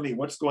down on me?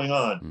 What's going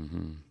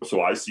on?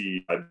 So I've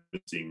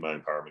been seeing my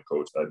empowerment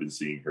coach. I've been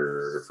seeing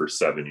her for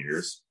 7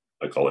 years.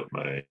 I call it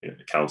my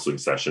counseling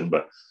session,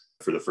 but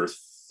for the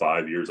first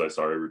 5 years, I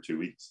saw her every 2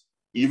 weeks,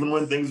 even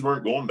when things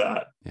weren't going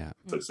bad. Yeah.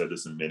 I've said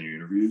this in many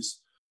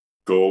interviews.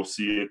 Go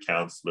see a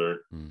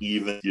counselor,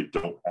 even if you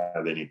don't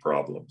have any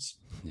problems.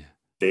 Yeah.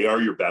 They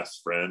are your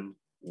best friend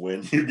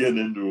when you get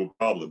into a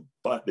problem,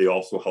 but they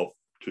also help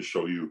to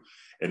show you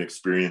and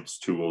experience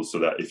tools so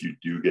that if you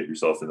do get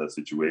yourself in that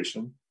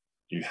situation,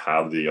 you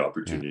have the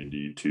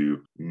opportunity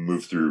to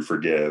move through,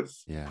 forgive,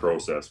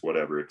 process,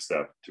 whatever,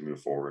 accept, to move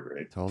forward,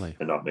 right? Totally.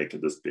 And not make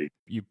it this big.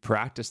 You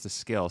practice the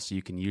skill so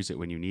you can use it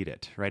when you need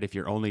it, right? If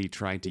you're only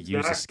trying to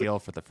use a skill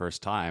for the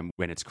first time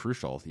when it's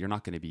crucial, you're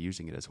not going to be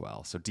using it as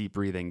well. So deep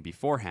breathing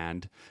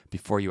beforehand,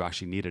 before you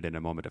actually need it in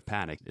a moment of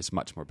panic, is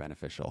much more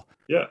beneficial.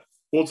 Yeah.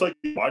 Well, it's like,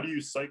 why do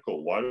you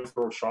cycle? Why do I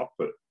throw a shot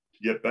put?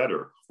 Get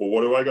better. Well,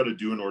 what do I got to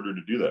do in order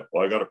to do that?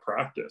 Well, I got to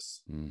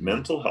practice.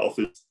 Mental health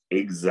is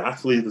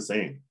exactly the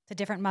same. It's a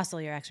different muscle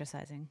you're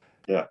exercising.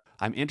 Yeah.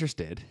 I'm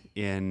interested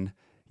in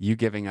you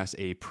giving us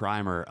a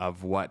primer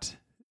of what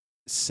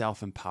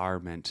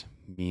self-empowerment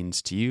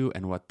means to you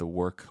and what the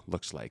work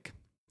looks like.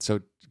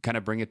 So kind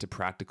of bring it to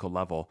practical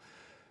level.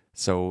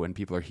 So when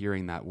people are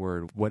hearing that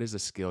word, what is a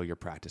skill you're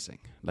practicing?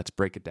 Let's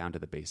break it down to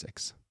the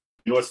basics.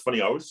 You know, what's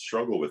funny? I always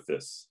struggle with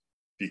this,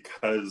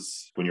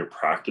 because when you're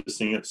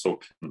practicing it so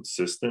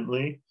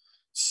consistently,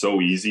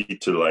 so easy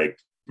to like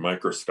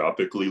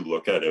microscopically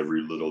look at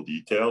every little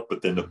detail,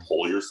 but then to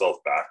pull yourself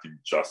back and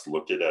just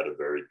look at a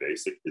very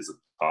basic is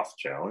a tough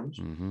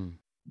challenge.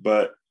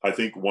 But I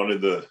think one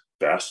of the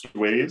best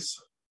ways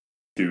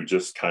to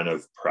just kind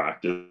of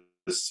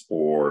practice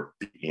or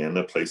be in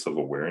a place of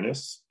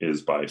awareness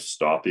is by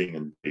stopping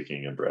and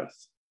taking a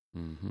breath.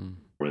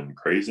 When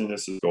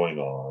craziness is going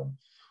on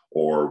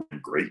or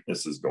when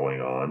greatness is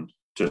going on,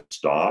 just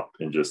stop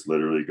and just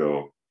literally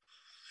go,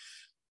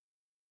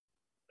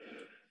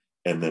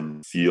 and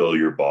then feel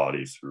your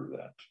body through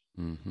that.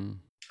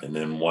 And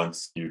then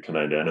once you can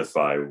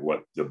identify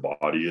what the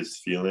body is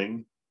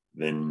feeling,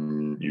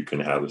 then you can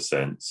have a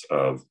sense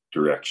of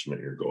direction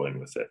that you're going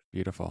with it.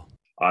 Beautiful.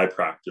 I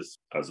practice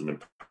as an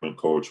empowerment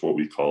coach what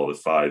we call the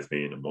 5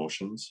 main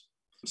emotions.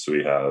 So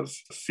we have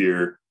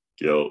fear,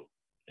 guilt,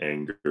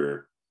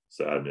 anger,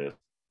 sadness,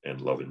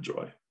 and love and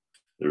joy.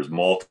 There's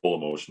multiple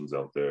emotions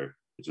out there.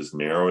 Just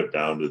narrow it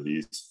down to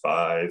these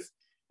 5.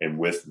 And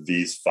with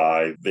these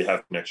 5, they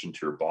have connection to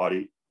your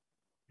body.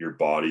 Your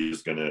body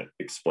is going to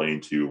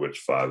explain to you which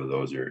 5 of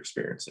those you're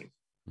experiencing.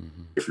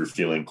 If you're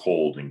feeling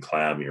cold and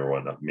clammy or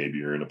whatnot, maybe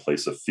you're in a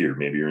place of fear.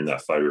 Maybe you're in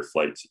that fight or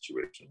flight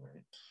situation,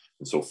 right?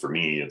 And so for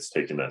me, it's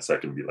taking that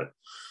second to be like,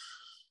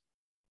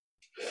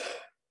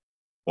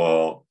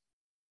 well,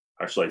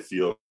 actually, I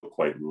feel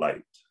quite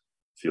light,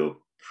 feel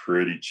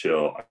pretty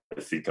chill.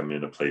 I think I'm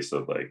in a place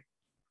of like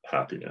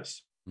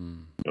happiness.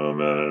 I'm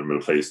in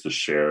a place to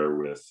share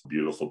with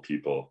beautiful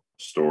people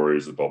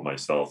stories about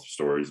myself,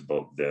 stories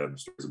about them,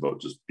 stories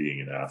about just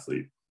being an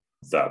athlete.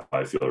 That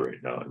I feel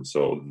right now. And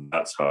so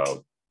that's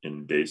how,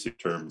 in basic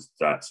terms,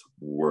 that's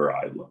where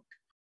I look.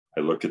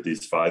 I look at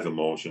these 5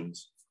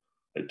 emotions.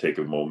 I take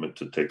a moment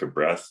to take a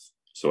breath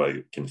so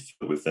I can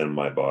feel within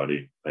my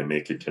body. I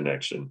make a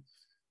connection.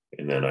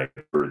 And then I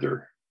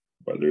further,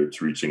 whether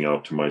it's reaching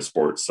out to my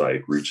sports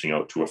psych, reaching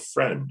out to a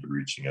friend,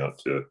 reaching out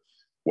to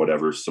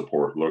whatever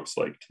support looks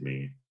like to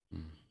me,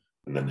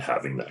 and then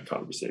having that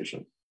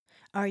conversation.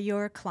 Are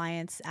your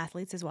clients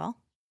athletes as well?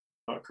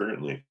 Not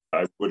currently.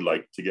 I would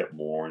like to get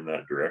more in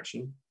that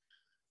direction.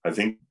 I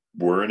think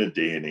we're in a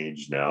day and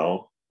age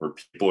now where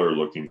people are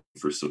looking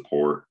for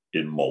support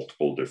in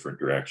multiple different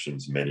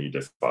directions, many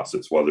different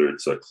facets, whether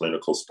it's a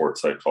clinical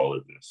sports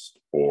psychologist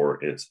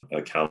or it's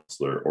a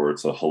counselor or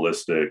it's a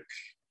holistic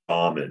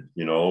shaman,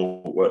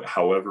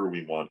 however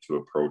we want to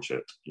approach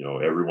it.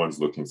 Everyone's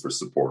looking for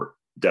support,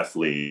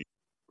 definitely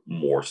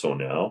more so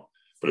now,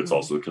 but it's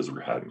also because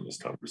we're having this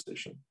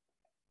conversation.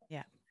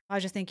 Yeah. I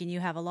was just thinking you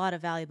have a lot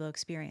of valuable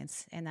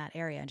experience in that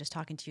area, and just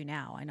talking to you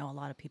now, I know a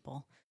lot of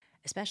people,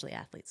 especially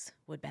athletes,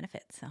 would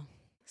benefit. So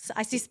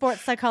I see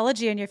sports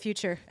psychology in your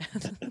future.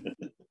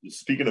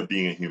 Speaking of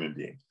being a human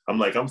being,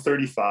 I'm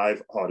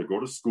 35. To go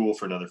to school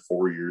for another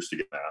 4 years to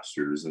get a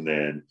master's, and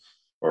then,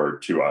 or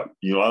 2, I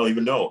don't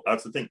even know.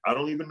 That's the thing. I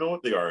don't even know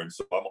what they are. And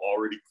so I'm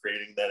already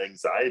creating that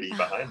anxiety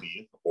behind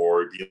me,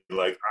 or being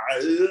like, I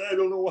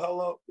don't know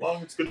how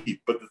long it's going to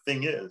be. But the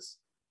thing is,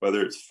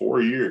 whether it's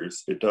 4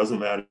 years, it doesn't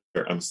matter.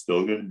 I'm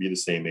still going to be the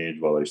same age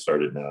while I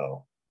started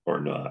now or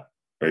not.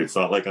 Right? It's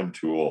not like I'm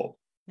too old.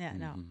 Yeah,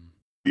 no.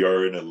 We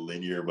are in a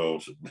linear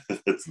motion.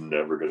 It's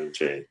never going to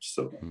change.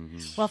 So,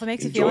 well, if it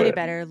makes you feel any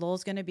better,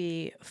 Lowell's going to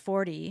be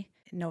 40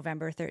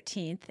 November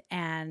 13th,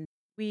 and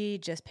we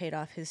just paid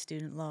off his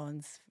student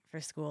loans for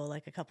school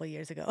like a couple of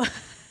years ago.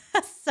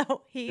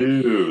 So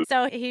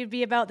he'd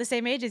be about the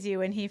same age as you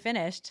when he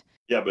finished.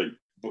 Yeah, but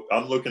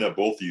I'm looking at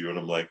both of you and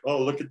I'm like,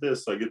 oh, look at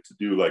this. I get to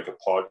do like a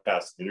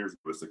podcast interview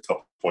with a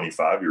couple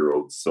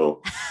 25-year-olds.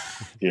 So,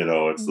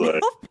 it's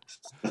like.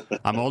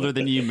 I'm older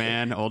than you,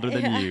 man. Older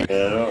than you.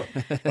 Yeah.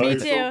 Me too.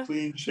 So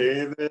clean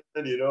shaven,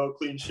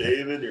 clean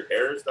shaven. Your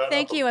hair is done.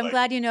 Thank you. I'm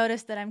glad you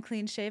noticed that I'm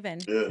clean shaven.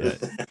 Yeah.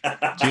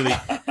 Julie,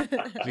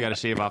 you got to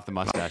shave off the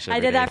mustache. I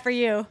did that for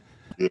you.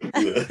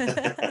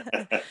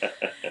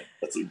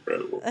 That's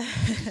incredible.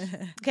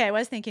 Okay, I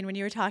was thinking when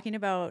you were talking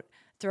about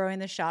throwing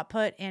the shot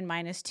put in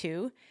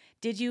 -2,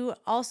 did you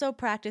also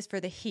practice for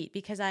the heat?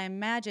 Because I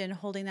imagine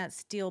holding that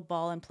steel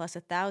ball in plus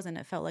 1,000,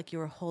 it felt like you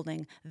were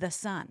holding the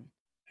sun.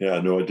 Yeah,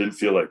 no, it didn't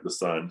feel like the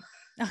sun.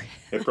 Okay.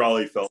 It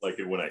probably felt like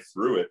it when I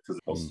threw it because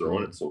I was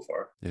throwing it so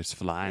far. It's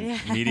flying.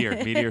 Yeah.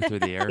 Meteor through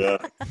the air.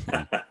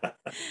 Yeah.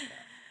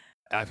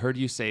 I've heard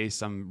you say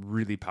some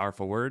really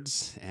powerful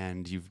words,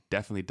 and you've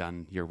definitely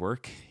done your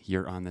work.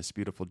 You're on this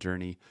beautiful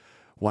journey.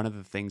 One of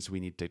the things we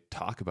need to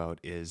talk about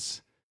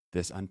is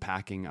this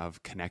unpacking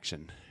of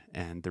connection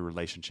and the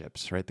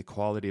relationships, right? The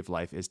quality of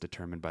life is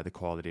determined by the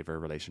quality of our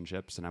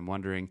relationships. And I'm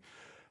wondering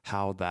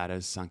how that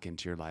has sunk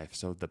into your life.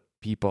 So the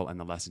people and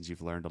the lessons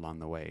you've learned along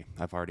the way.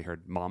 I've already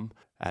heard mom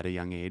at a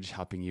young age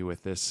helping you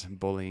with this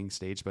bullying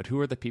stage, but who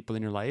are the people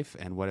in your life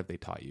and what have they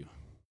taught you?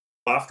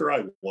 After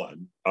I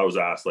won, I was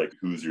asked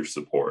who's your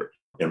support?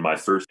 And my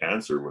first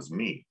answer was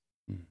me.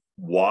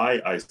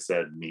 Why I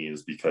said me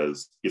is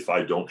because if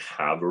I don't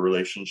have a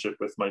relationship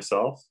with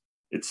myself,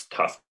 it's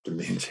tough to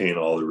maintain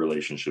all the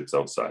relationships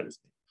outside of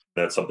me.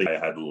 That's something I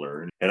had to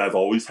learn. And I've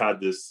always had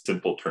this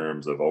simple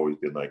terms. I've always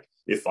been like,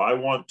 if I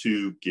want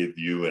to give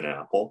you an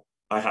apple,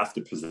 I have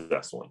to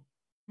possess one.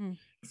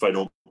 If I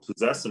don't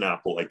possess an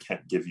apple, I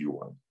can't give you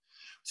one.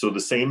 So the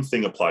same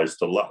thing applies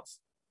to love.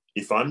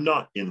 If I'm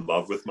not in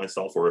love with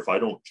myself, or if I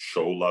don't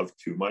show love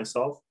to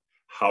myself,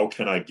 how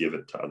can I give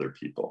it to other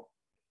people?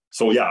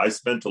 So yeah, I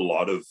spent a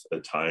lot of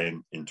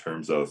time in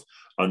terms of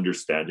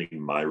understanding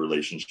my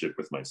relationship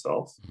with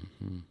myself.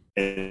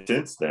 And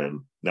since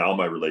then, now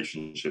my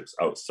relationships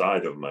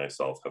outside of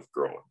myself have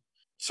grown.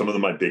 Some of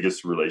my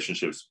biggest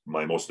relationships,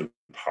 my most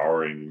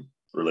empowering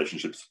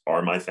relationships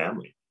are my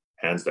family,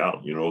 hands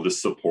down, the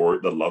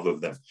support, the love of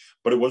them.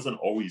 But it wasn't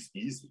always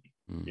easy.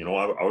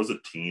 I was a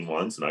teen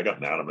once and I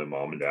got mad at my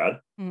mom and dad.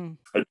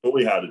 I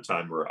totally had a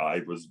time where I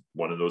was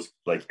one of those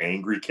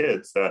angry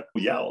kids that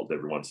yelled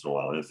every once in a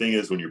while. And the thing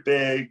is, when you're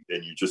big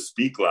and you just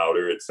speak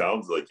louder, it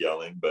sounds like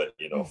yelling, but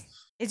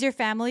Is your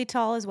family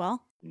tall as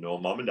well? No,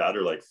 mom and dad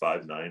are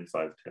 5'9",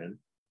 5'10".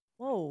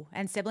 Whoa.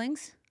 And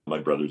siblings? My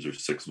brothers are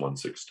 6'1",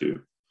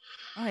 6'2".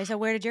 Okay, so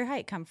where did your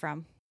height come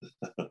from?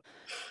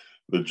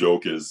 The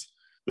joke is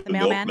the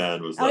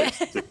milkman was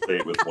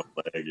 6'8" with one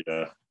leg.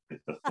 Yeah.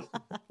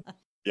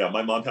 Yeah,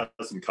 my mom has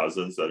some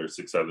cousins that are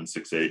 6'7",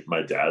 6'8".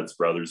 My dad's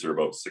brothers are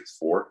about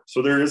 6'4".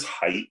 So there is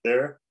height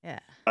there. Yeah.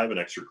 I have an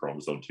extra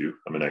chromosome too.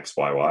 I'm an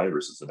XYY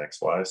versus an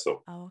XY.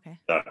 So Okay.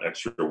 that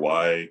extra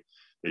Y,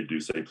 they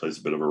do say plays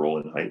a bit of a role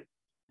in height.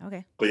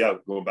 Okay. But yeah,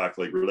 going back,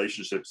 like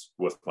relationships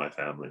with my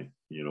family,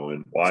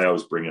 and why I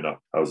was bringing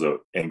up, I was an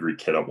angry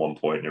kid at one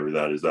point and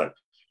everything that is that,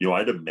 I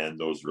had to mend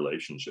those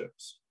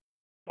relationships.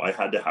 I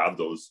had to have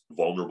those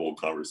vulnerable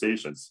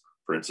conversations.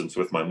 For instance,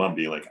 with my mom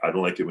being like, I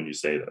don't like it when you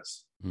say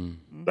this.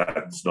 Mm-hmm.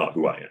 That's not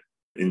who I am.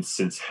 And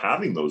since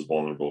having those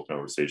vulnerable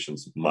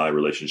conversations, my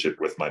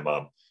relationship with my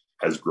mom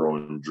has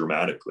grown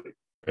dramatically.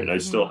 And I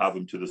still have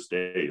them to this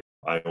day.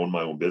 I own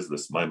my own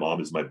business. My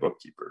mom is my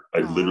bookkeeper. I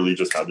literally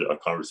just had a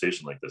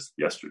conversation like this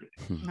yesterday.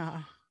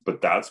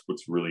 But that's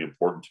what's really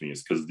important to me,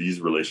 is because these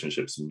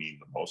relationships mean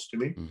the most to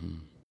me. Mm-hmm.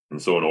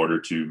 And so in order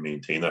to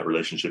maintain that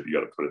relationship, you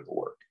got to put in the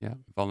work. Yeah.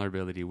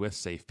 Vulnerability with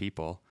safe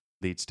people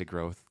leads to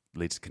growth,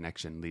 leads to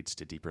connection, leads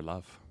to deeper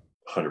love.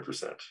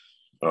 100%.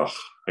 Oh,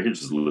 I could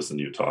just listen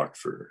to you talk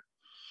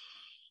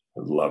I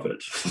love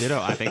it.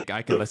 I think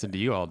I could listen to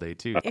you all day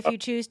too. If you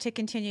choose to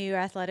continue your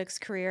athletics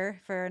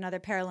career for another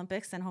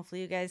Paralympics, then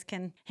hopefully you guys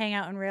can hang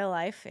out in real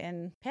life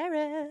in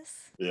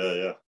Paris.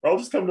 Yeah. I'll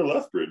just come to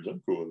Lethbridge.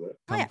 I'm cool with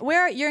that. Oh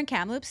yeah, you're in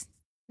Kamloops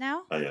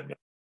now? I am.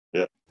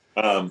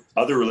 Yeah.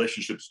 Other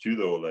relationships too,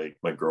 though, like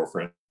my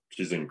girlfriend,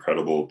 she's an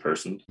incredible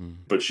person,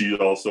 but she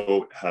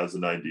also has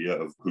an idea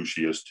of who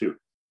she is too.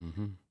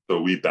 Mm-hmm.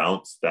 So we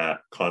bounce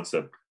that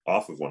concept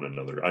off of one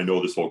another. I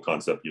know this whole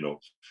concept,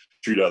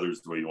 treat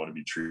others the way you want to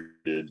be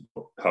treated.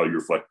 How you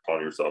reflect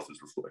upon yourself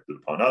is reflected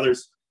upon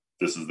others.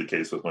 This is the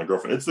case with my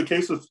girlfriend. It's the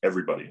case with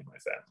everybody in my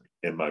family,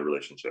 in my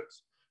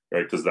relationships,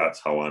 right? Because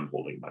that's how I'm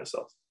holding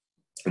myself.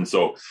 And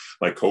so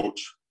my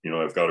coach,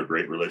 I've got a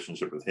great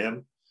relationship with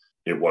him.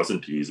 It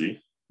wasn't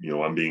easy.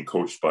 I'm being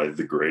coached by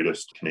the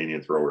greatest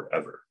Canadian thrower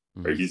ever.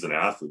 Right? He's an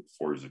athlete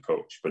before he's a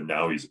coach, but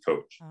now he's a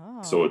coach.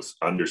 Oh. So it's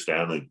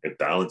understanding and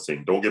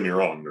balancing. Don't get me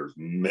wrong. There's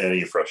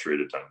many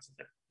frustrated times in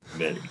there,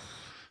 many.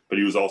 But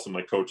he was also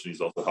my coach, and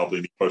he's also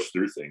helping me push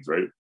through things,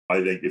 right?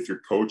 I think if your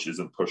coach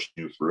isn't pushing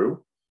you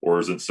through or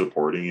isn't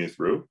supporting you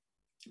through,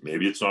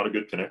 maybe it's not a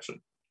good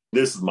connection.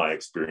 This is my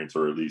experience,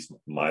 or at least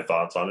my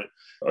thoughts on it.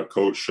 A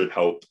coach should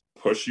help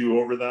push you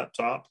over that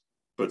top,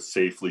 but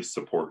safely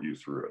support you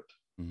through it.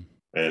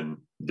 And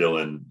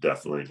Dylan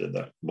definitely did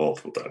that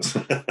multiple times.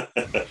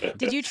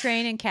 Did you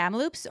train in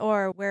Kamloops,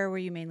 or where were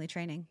you mainly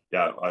training?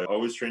 Yeah, I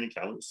always trained in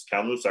Kamloops.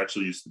 Kamloops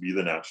actually used to be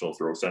the National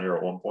Throw Center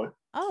at one point.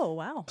 Oh,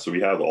 wow. So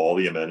we have all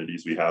the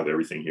amenities. We have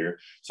everything here.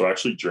 So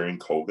actually during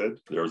COVID,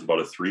 there was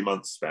about a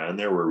 3-month span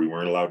there where we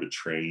weren't allowed to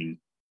train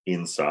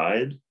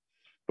inside,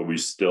 but we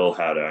still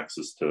had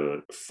access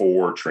to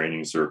 4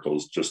 training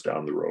circles just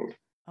down the road.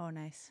 Oh,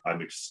 nice.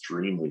 I'm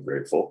extremely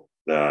grateful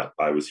that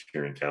I was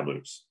here in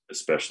Kamloops,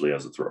 especially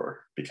as a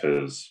thrower,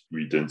 because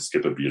we didn't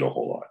skip a beat a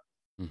whole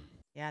lot.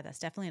 Yeah, that's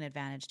definitely an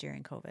advantage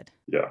during COVID.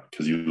 Yeah,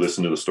 because you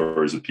listen to the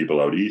stories of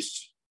people out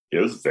east, it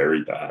was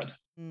very bad.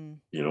 And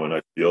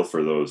I feel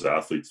for those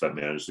athletes that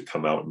managed to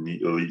come out and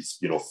at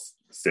least,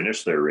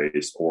 finish their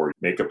race or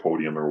make a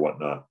podium or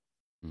whatnot.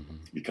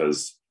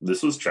 Because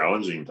this was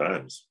challenging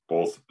times,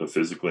 both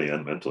physically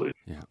and mentally.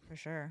 Yeah, for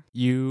sure.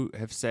 You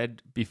have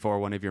said before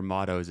one of your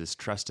mottos is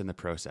trust in the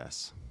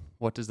process.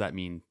 What does that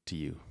mean to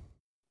you?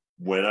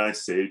 When I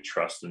say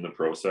trust in the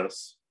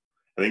process,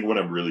 I think what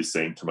I'm really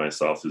saying to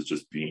myself is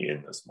just being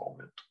in this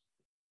moment.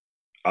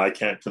 I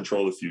can't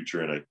control the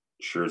future, and I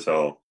sure as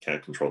hell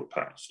can't control the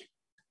past.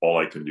 All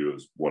I can do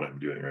is what I'm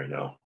doing right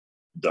now,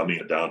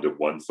 dumbing it down to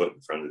one foot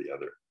in front of the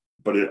other.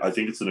 But I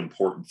think it's an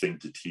important thing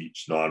to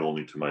teach, not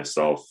only to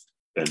myself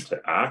and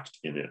to act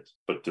in it,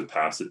 but to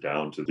pass it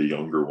down to the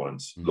younger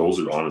ones. Those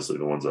are honestly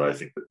the ones that I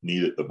think that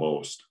need it the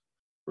most.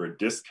 We're a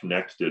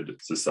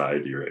disconnected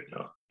society right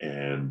now.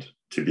 And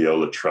to be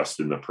able to trust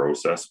in the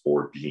process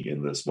or be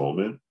in this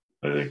moment,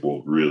 I think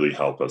will really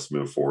help us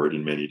move forward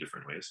in many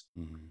different ways.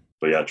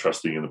 But yeah,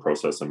 trusting in the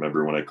process. I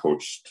remember when I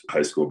coached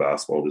high school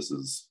basketball, this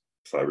is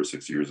 5 or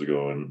 6 years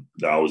ago, and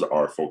that was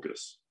our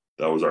focus.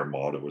 That was our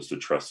motto, was to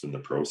trust in the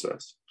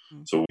process.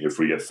 So if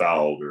we get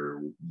fouled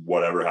or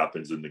whatever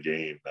happens in the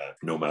game, that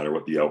no matter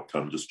what the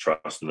outcome, just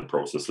trust in the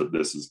process that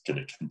this is going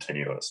to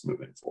continue us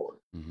moving forward.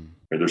 And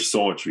there's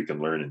so much we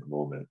can learn in the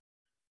moment.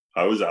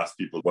 I always ask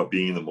people what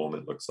being in the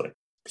moment looks like.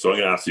 So I'm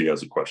going to ask you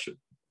guys a question.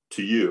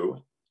 To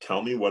you,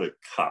 tell me what a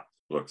cup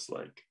looks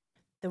like.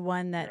 The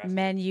one that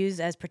men use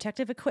as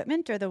protective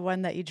equipment, or the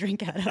one that you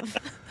drink out of?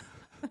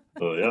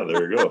 Oh, yeah,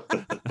 there you go.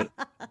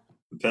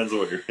 Depends on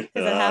what you're...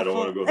 I don't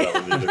want to go that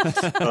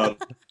one either.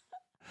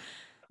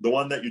 The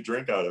one that you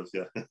drink out of,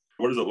 yeah.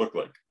 What does it look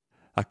like?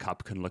 A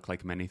cup can look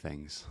like many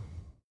things.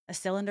 A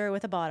cylinder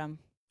with a bottom.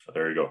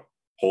 There you go.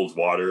 Holds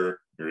water.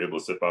 You're able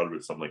to sip out of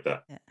it, something like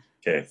that. Yeah.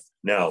 Okay.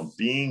 Now,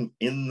 being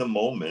in the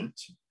moment,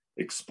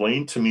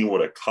 explain to me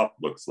what a cup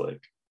looks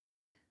like.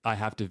 I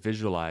have to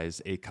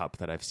visualize a cup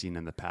that I've seen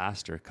in the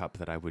past, or a cup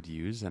that I would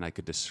use, and I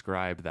could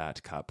describe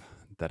that cup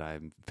that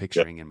I'm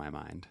picturing in my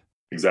mind.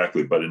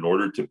 Exactly. But in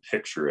order to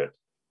picture it,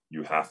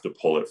 you have to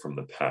pull it from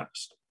the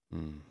past.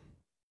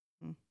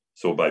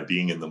 So by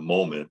being in the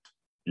moment,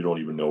 you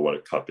don't even know what a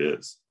cup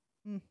is.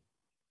 Mm.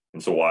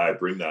 And so why I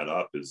bring that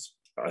up is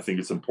I think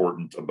it's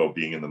important about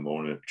being in the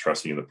moment,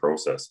 trusting in the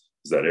process,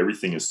 is that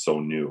everything is so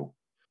new.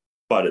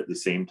 But at the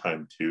same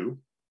time, too,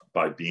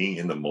 by being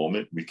in the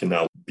moment, we can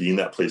now be in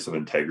that place of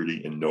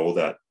integrity and know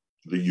that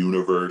the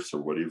universe,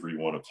 or whatever you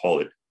want to call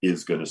it,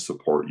 is going to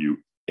support you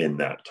in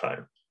that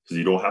time, because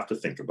you don't have to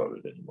think about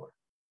it anymore.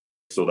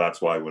 So that's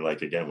why when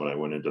I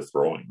went into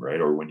throwing, right?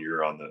 Or when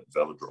you're on the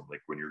velodrome,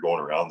 like when you're going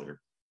around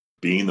there,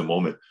 being in the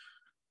moment,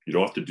 you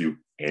don't have to do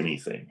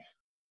anything.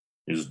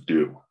 You just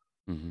do.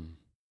 Mm-hmm.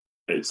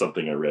 It's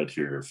something I read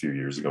here a few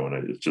years ago,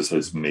 and it just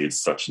has made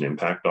such an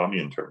impact on me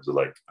in terms of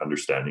like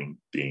understanding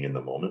being in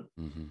the moment.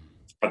 Mm-hmm.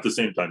 At the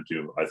same time,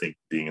 too, I think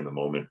being in the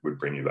moment would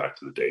bring you back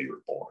to the day you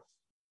were born.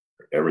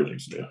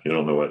 Everything's new. You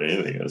don't know what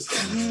anything is.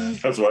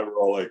 That's why we're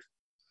all like,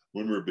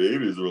 when we're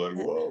babies, we're like,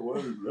 whoa, what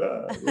is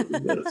that?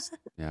 What is this?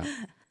 Yeah.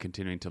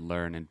 Continuing to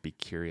learn and be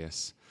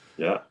curious.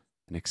 Yeah.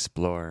 And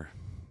explore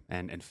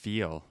and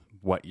feel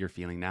what you're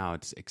feeling now.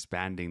 It's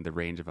expanding the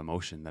range of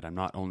emotion, that I'm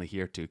not only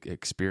here to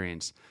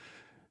experience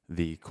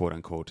the quote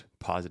unquote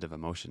positive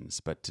emotions,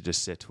 but to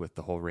just sit with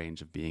the whole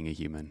range of being a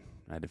human.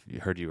 Right? If you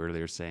heard you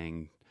earlier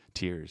saying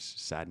tears,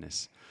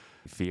 sadness,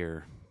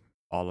 fear,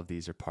 all of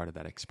these are part of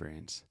that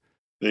experience.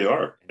 They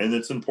are. And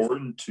it's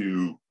important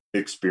to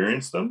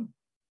experience them,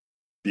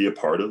 be a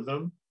part of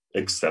them,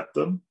 accept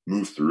them,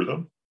 move through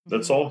them.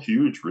 That's all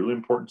huge, really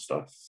important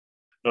stuff.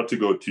 Not to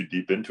go too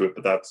deep into it,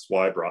 but that's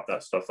why I brought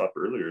that stuff up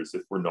earlier, is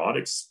if we're not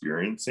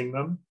experiencing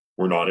them,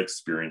 we're not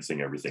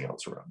experiencing everything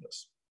else around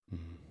us.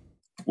 Mm-hmm.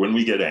 When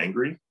we get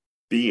angry,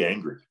 be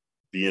angry.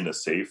 Be in a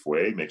safe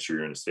way. Make sure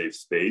you're in a safe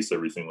space,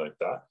 everything like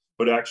that.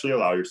 But actually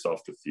allow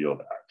yourself to feel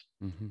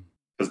that. Mm-hmm.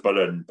 Because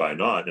by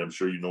not, and I'm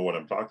sure you know what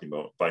I'm talking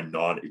about, by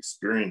not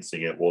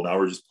experiencing it, well, now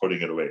we're just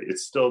putting it away.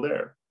 It's still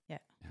there. Yeah.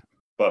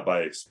 But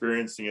by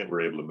experiencing it,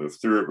 we're able to move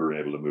through it. We're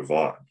able to move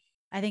on.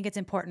 I think it's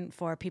important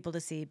for people to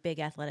see big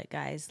athletic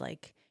guys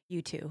like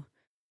you two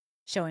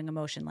showing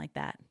emotion like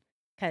that.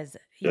 Because,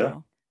 you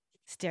know,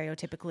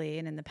 stereotypically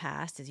and in the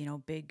past, as you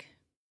know, big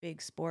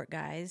sport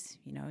guys,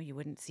 you know, you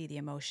wouldn't see the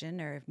emotion,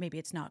 or maybe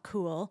it's not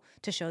cool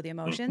to show the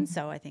emotion.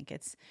 So I think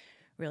it's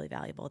really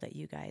valuable that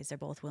you guys are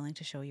both willing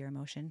to show your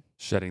emotion.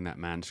 Shedding that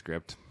man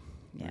script,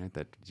 Yeah. right?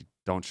 That you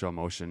don't show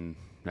emotion,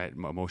 right?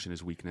 Emotion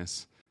is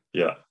weakness.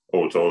 Yeah.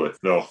 Oh, totally.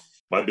 No,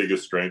 my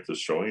biggest strength is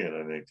showing it,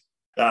 I think.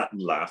 That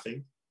and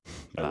laughing.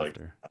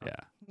 Laughter.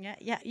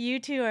 Yeah. You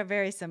two are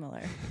very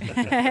similar.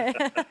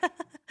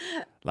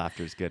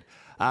 Laughter is good.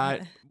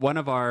 One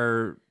of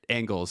our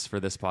angles for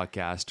this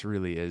podcast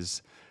really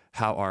is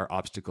how our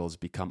obstacles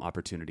become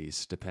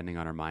opportunities, depending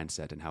on our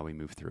mindset and how we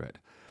move through it.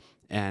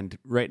 And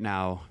right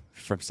now,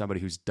 from somebody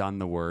who's done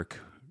the work,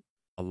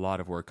 a lot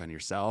of work on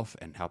yourself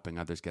and helping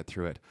others get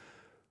through it,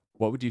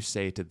 what would you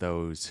say to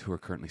those who are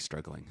currently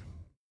struggling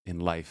in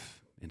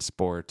life, in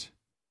sport,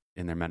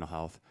 in their mental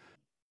health?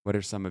 What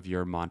are some of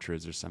your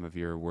mantras or some of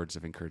your words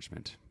of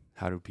encouragement?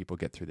 How do people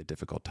get through the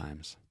difficult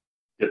times?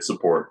 Get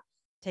support.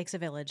 Takes a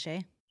village,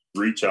 eh?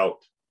 Reach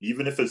out.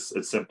 Even if it's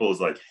as simple as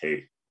like,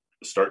 hey,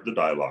 start the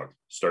dialogue,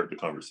 start the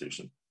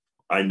conversation.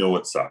 I know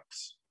it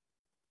sucks.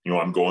 You know,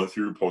 I'm going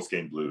through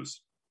post-game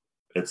blues.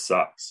 It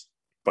sucks.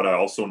 But I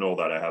also know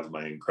that I have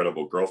my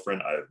incredible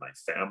girlfriend. I have my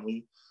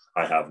family.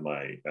 I have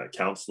my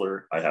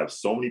counselor. I have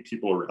so many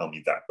people around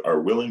me that are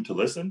willing to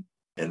listen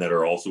and that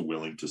are also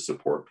willing to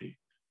support me.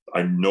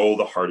 I know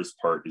the hardest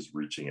part is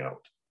reaching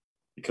out,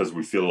 because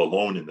we feel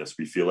alone in this.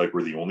 We feel like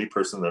we're the only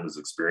person that is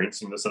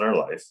experiencing this in our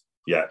life.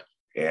 Yet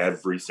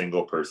every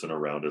single person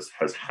around us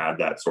has had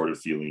that sort of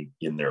feeling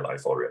in their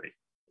life already.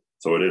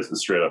 So it's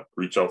straight up,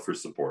 reach out for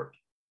support.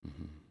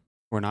 Mm-hmm.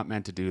 We're not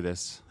meant to do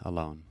this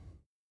alone.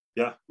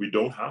 Yeah, we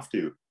don't have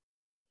to.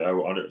 I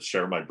want to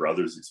share my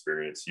brother's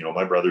experience. You know,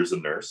 my brother's a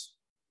nurse.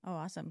 Oh,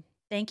 awesome.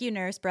 Thank you,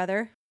 nurse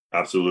brother.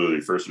 Absolutely.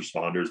 First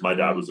responders. My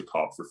dad was a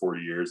cop for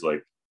 40 years.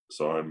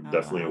 So I'm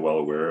definitely well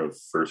aware of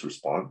first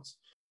response.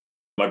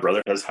 My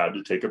brother has had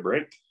to take a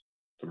break.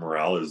 The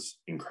morale is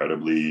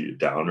incredibly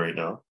down right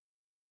now.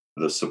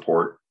 The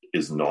support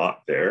is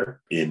not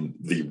there in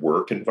the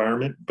work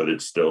environment, but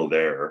it's still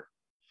there.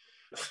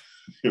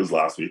 It was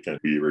last weekend.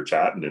 We were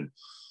chatting, and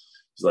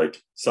it's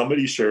like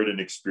somebody shared an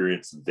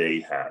experience they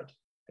had.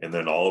 And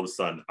then all of a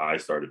sudden I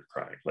started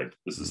crying. Like,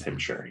 this is him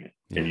sharing it.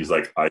 Yeah. And he's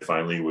like, I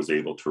finally was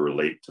able to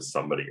relate to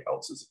somebody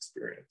else's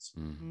experience.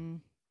 Mm-hmm.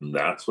 And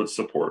that's what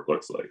support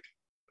looks like.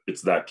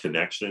 It's that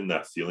connection,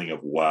 that feeling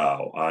of,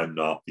 wow, I'm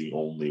not the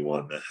only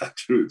one that had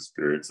to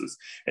experience this.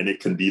 And it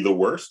can be the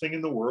worst thing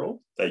in the world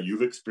that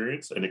you've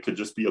experienced. And it could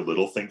just be a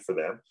little thing for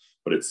them,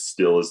 but it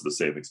still is the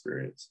same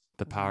experience.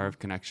 The power of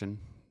connection,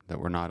 that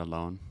we're not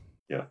alone.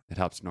 Yeah. It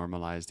helps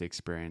normalize the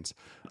experience.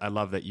 I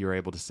love that you're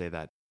able to say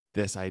that.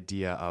 This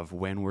idea of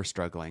when we're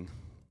struggling,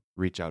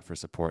 reach out for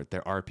support.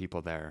 There are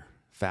people there,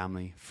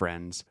 family,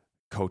 friends,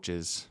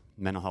 coaches,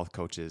 mental health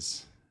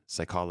coaches,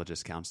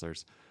 psychologists,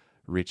 counselors.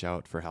 Reach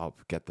out for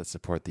help, get the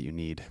support that you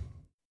need,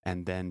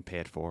 and then pay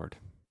it forward.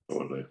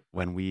 Totally.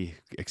 When we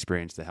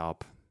experience the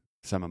help,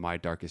 some of my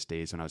darkest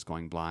days when I was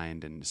going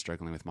blind and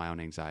struggling with my own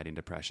anxiety and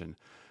depression,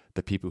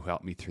 the people who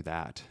helped me through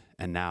that.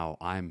 And now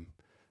I'm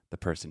the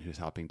person who's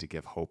helping to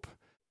give hope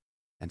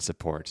and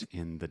support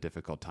in the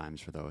difficult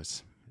times for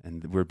those.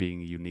 And we're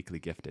being uniquely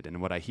gifted.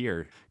 And what I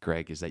hear,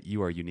 Greg, is that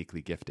you are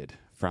uniquely gifted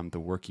from the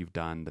work you've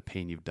done, the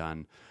pain you've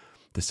done,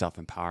 the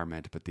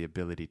self-empowerment, but the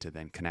ability to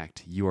then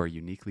connect. You are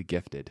uniquely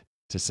gifted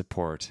to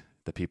support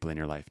the people in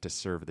your life, to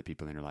serve the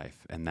people in your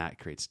life. And that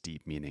creates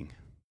deep meaning.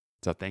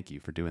 So thank you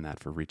for doing that,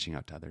 for reaching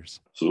out to others.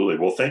 Absolutely.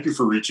 Well, thank you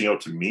for reaching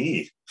out to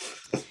me.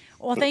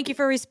 Well, thank you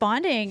for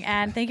responding,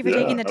 and thank you for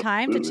taking the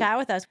time to chat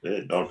with us.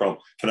 Hey, no problem.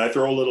 Can I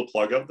throw a little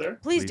plug up there?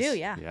 Please do,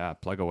 yeah. Yeah,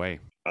 plug away.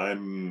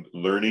 I'm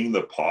learning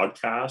the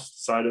podcast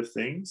side of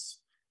things,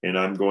 and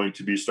I'm going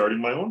to be starting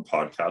my own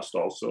podcast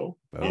also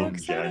in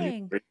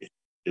exciting. January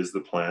is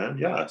the plan.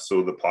 Yeah.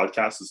 So the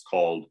podcast is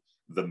called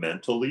The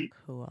Mental Leap.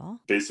 Cool.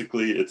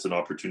 Basically, it's an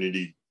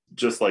opportunity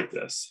just like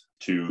this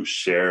to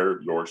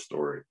share your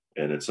story.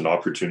 And it's an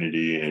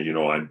opportunity, and we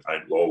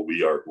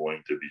are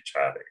going to be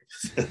chatting,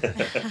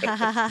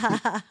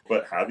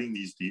 but having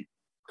these deep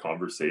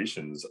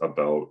conversations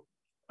about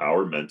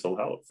our mental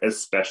health,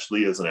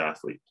 especially as an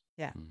athlete.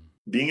 Yeah.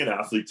 Being an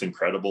athlete's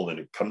incredible, and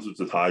it comes with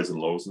the highs and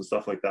lows and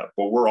stuff like that.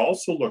 But we're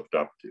also looked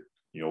up to.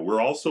 We're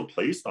also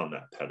placed on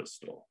that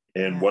pedestal.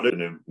 And what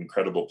an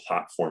incredible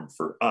platform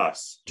for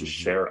us to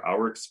share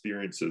our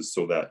experiences,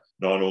 so that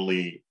not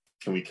only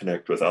can we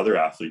connect with other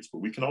athletes, but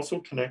we can also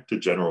connect to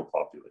general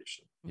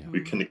population. Yeah.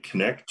 We can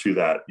connect to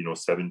that,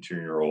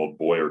 17-year-old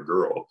boy or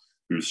girl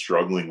who's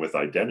struggling with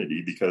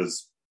identity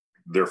because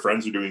their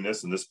friends are doing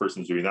this and this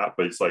person's doing that.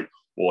 But it's like,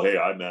 well, hey,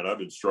 I've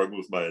been struggling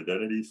with my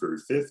identity for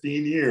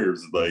 15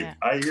 years. Like,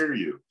 I hear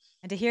you.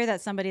 And to hear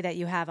that somebody that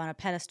you have on a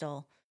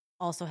pedestal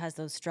also has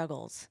those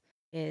struggles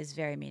is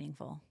very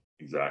meaningful.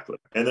 Exactly.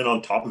 And then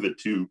on top of it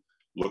too,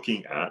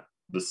 looking at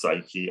the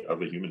psyche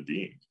of a human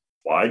being.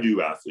 Why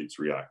do athletes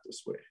react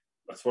this way?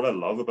 That's what I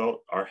love about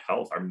our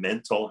health, our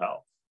mental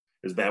health,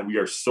 is that we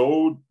are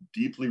so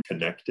deeply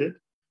connected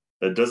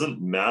that it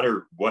doesn't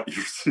matter what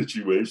your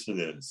situation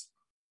is.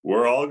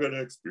 We're all going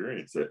to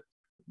experience it.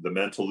 The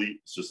Mental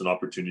Leap is just an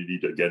opportunity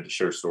to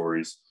share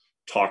stories,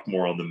 talk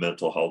more on the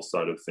mental health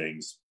side of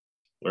things,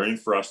 learning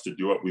for us to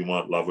do what we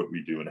want, love what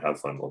we do, and have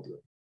fun while doing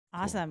it.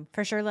 Awesome.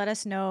 For sure. Let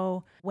us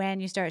know when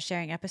you start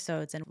sharing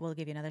episodes and we'll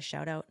give you another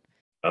shout out.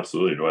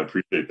 Absolutely. No, I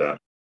appreciate that.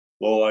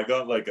 Well, I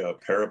got like a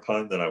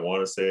parapun that I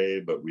want to say,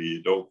 but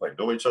we don't quite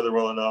know each other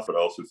well enough. But I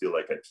also feel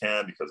like I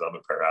can because I'm a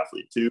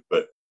para-athlete too.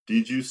 But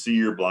did you see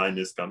your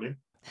blindness coming?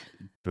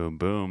 Boom,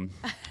 boom.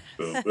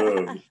 Boom,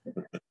 boom.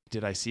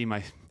 Did I see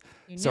my...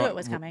 You knew it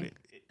was coming.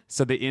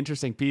 So the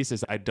interesting piece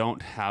is I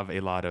don't have a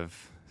lot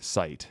of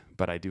sight,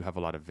 but I do have a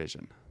lot of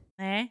vision.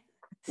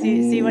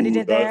 See what he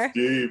did there? That's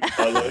deep.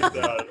 I like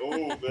that.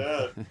 Oh,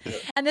 man. Yeah.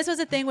 And this was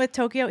a thing with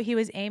Tokyo. He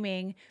was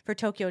aiming for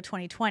Tokyo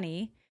 2020.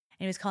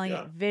 And he was calling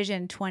it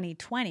Vision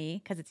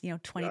 2020 because it's,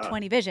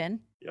 2020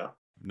 vision. Yeah.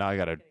 Now I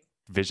got a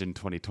Vision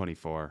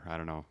 2024. I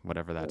don't know,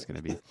 whatever that's going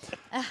to be.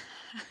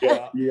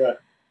 Yeah.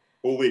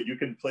 Oh, wait, you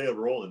can play a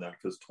role in that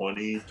because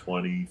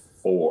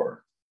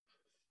 2024,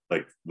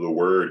 like the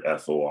word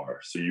FOR.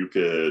 So you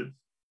could,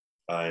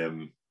 I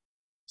am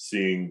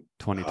seeing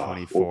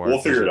 2024. We'll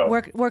figure it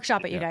out.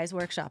 Workshop it, you guys.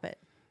 Workshop it.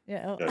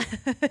 Yeah.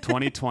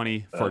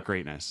 2020 for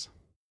greatness.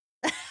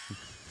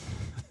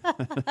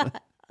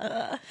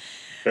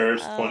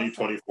 Paris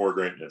 2024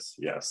 greatness.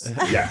 Yes.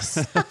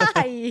 Yes.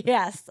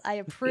 Yes. I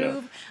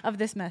approve of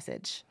this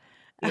message.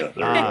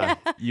 Yeah,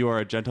 you are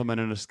a gentleman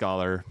and a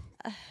scholar.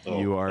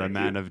 You are a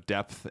man of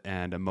depth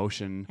and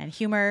emotion. And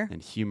humor.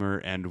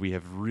 And we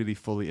have really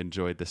fully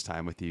enjoyed this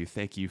time with you.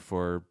 Thank you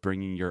for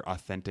bringing your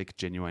authentic,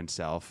 genuine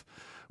self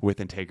with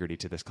integrity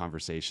to this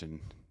conversation.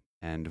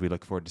 And we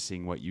look forward to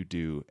seeing what you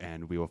do,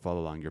 and we will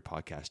follow along your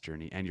podcast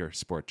journey and your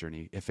sport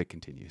journey if it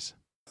continues.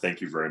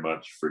 Thank you very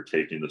much for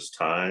taking this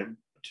time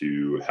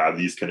to have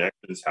these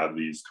connections, have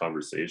these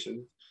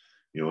conversations,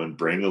 and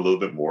bring a little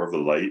bit more of the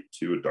light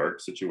to a dark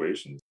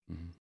situation.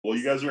 Mm-hmm. Well,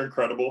 you guys are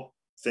incredible.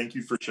 Thank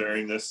you for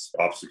sharing this,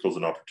 obstacles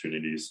and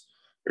opportunities.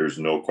 There's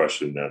no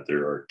question that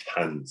there are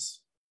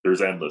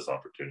there's endless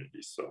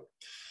opportunities. So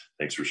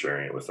thanks for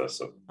sharing it with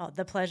us. Well,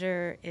 the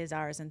pleasure is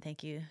ours, and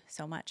thank you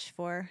so much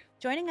for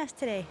joining us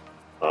today.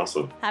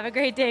 Awesome. Have a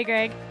great day,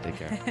 Greg. Take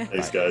care.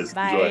 Thanks, guys.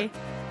 Bye. Enjoy.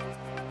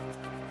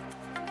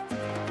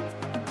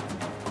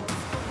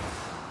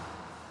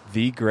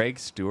 The Greg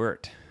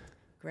Stewart.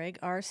 Greg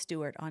R.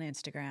 Stewart on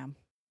Instagram.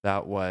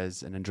 That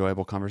was an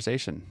enjoyable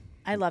conversation.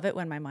 I love it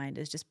when my mind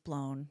is just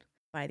blown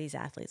by these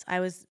athletes.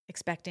 I was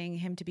expecting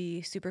him to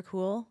be super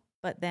cool,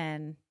 but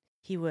then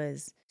he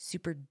was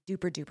super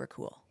duper duper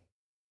cool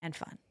and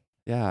fun.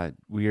 Yeah,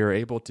 we are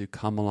able to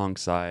come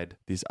alongside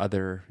these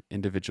other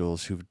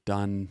individuals who've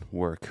done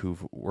work,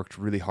 who've worked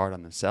really hard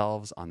on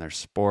themselves, on their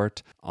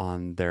sport,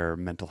 on their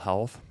mental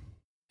health,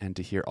 and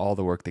to hear all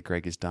the work that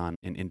Greg has done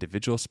in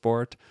individual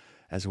sport,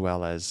 as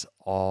well as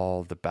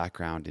all the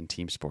background in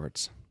team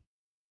sports.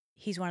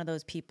 He's one of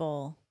those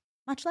people,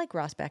 much like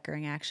Ross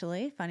Beckering,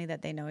 actually, funny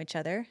that they know each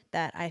other,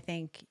 that I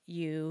think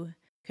you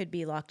could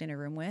be locked in a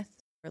room with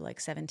for like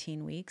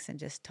 17 weeks and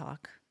just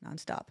talk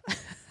nonstop.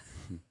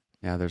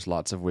 Yeah, there's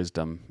lots of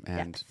wisdom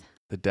and Depth.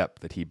 the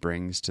depth that he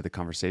brings to the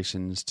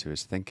conversations, to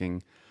his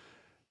thinking,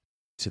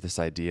 to this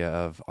idea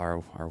of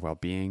our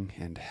well-being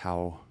and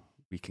how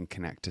we can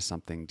connect to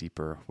something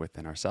deeper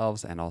within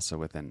ourselves and also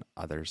within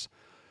others.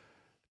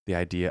 The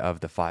idea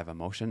of the 5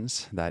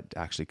 emotions that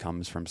actually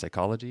comes from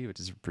psychology, which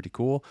is pretty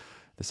cool.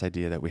 This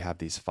idea that we have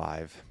these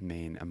 5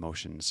 main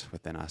emotions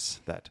within us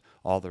that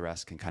all the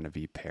rest can kind of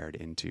be paired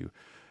into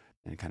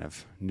and kind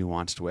of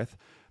nuanced with.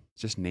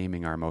 Just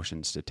naming our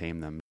emotions to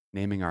tame them,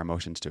 naming our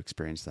emotions to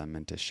experience them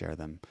and to share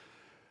them.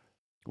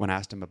 When I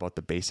asked him about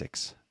the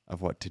basics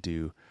of what to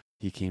do,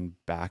 he came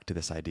back to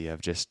this idea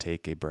of just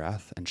take a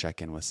breath and check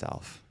in with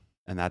self.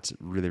 And that's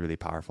really, really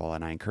powerful.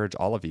 And I encourage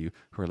all of you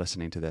who are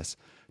listening to this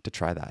to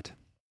try that.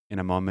 In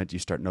a moment, you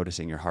start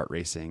noticing your heart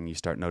racing. You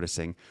start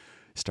noticing,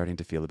 starting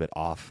to feel a bit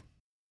off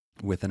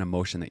with an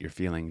emotion that you're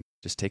feeling.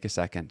 Just take a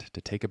second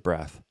to take a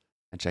breath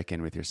and check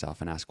in with yourself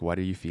and ask, what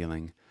are you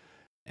feeling?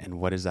 And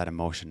what is that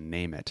emotion?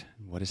 Name it.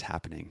 What is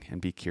happening? And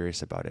be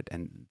curious about it.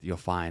 And you'll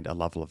find a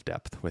level of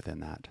depth within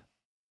that.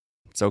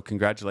 So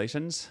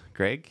congratulations,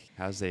 Greg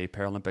has a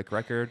Paralympic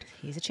record.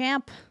 He's a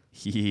champ.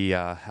 He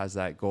has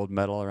that gold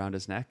medal around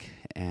his neck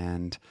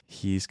and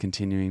he's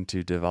continuing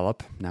to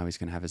develop. Now he's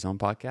going to have his own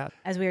podcast.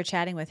 As we were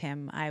chatting with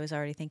him, I was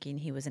already thinking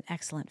he was an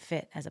excellent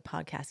fit as a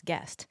podcast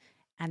guest.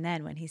 And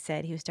then when he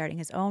said he was starting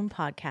his own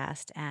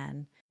podcast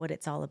and what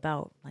it's all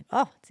about, like,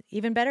 oh, it's an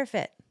even better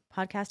fit.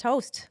 Podcast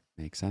host.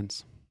 Makes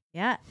sense.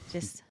 Yeah.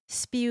 Just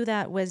spew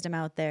that wisdom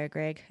out there,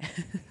 Greg.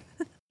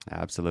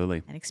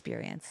 Absolutely. And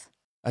experience.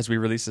 As we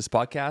release this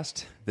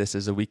podcast, this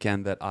is a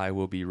weekend that I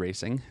will be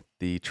racing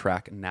the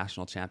track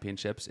national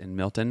championships in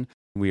Milton.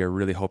 We are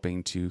really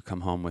hoping to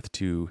come home with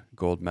 2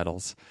 gold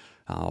medals.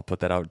 I'll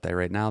put that out there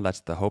right now. That's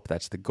the hope.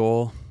 That's the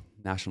goal.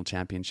 National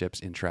championships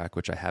in track,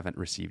 which I haven't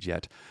received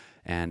yet,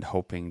 and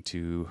hoping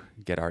to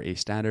get our A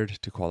standard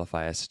to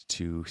qualify us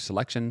to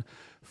selection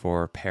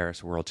for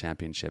Paris World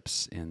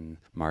Championships in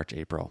March,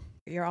 April.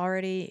 You're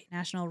already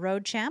national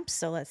road champs,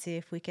 so let's see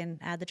if we can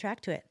add the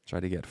track to it. Try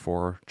to get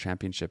 4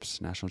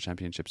 championships, national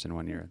championships in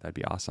 1 year. That'd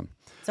be awesome.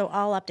 So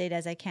I'll update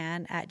as I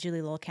can at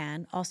Julie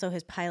Lolcan. Also,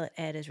 his pilot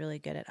Ed is really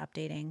good at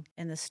updating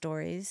in the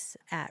stories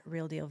at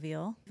Real Deal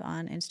Veal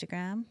on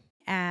Instagram.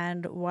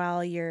 And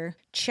while you're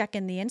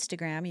checking the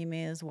Instagram, you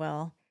may as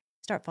well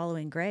start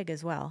following Greg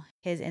as well.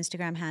 His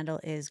Instagram handle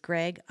is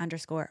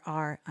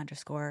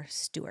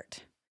Greg_R_Stewart.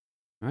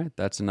 All right.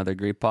 That's another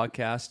great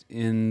podcast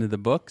in the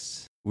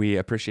books. We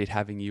appreciate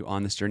having you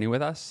on this journey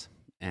with us,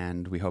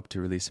 and we hope to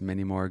release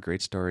many more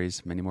great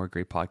stories, many more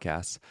great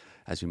podcasts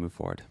as we move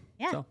forward.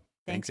 Yeah. So,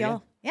 thanks again.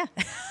 y'all. Yeah.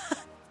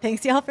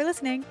 Thanks y'all for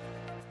listening.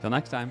 Till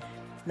next time.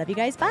 Love you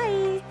guys.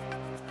 Bye.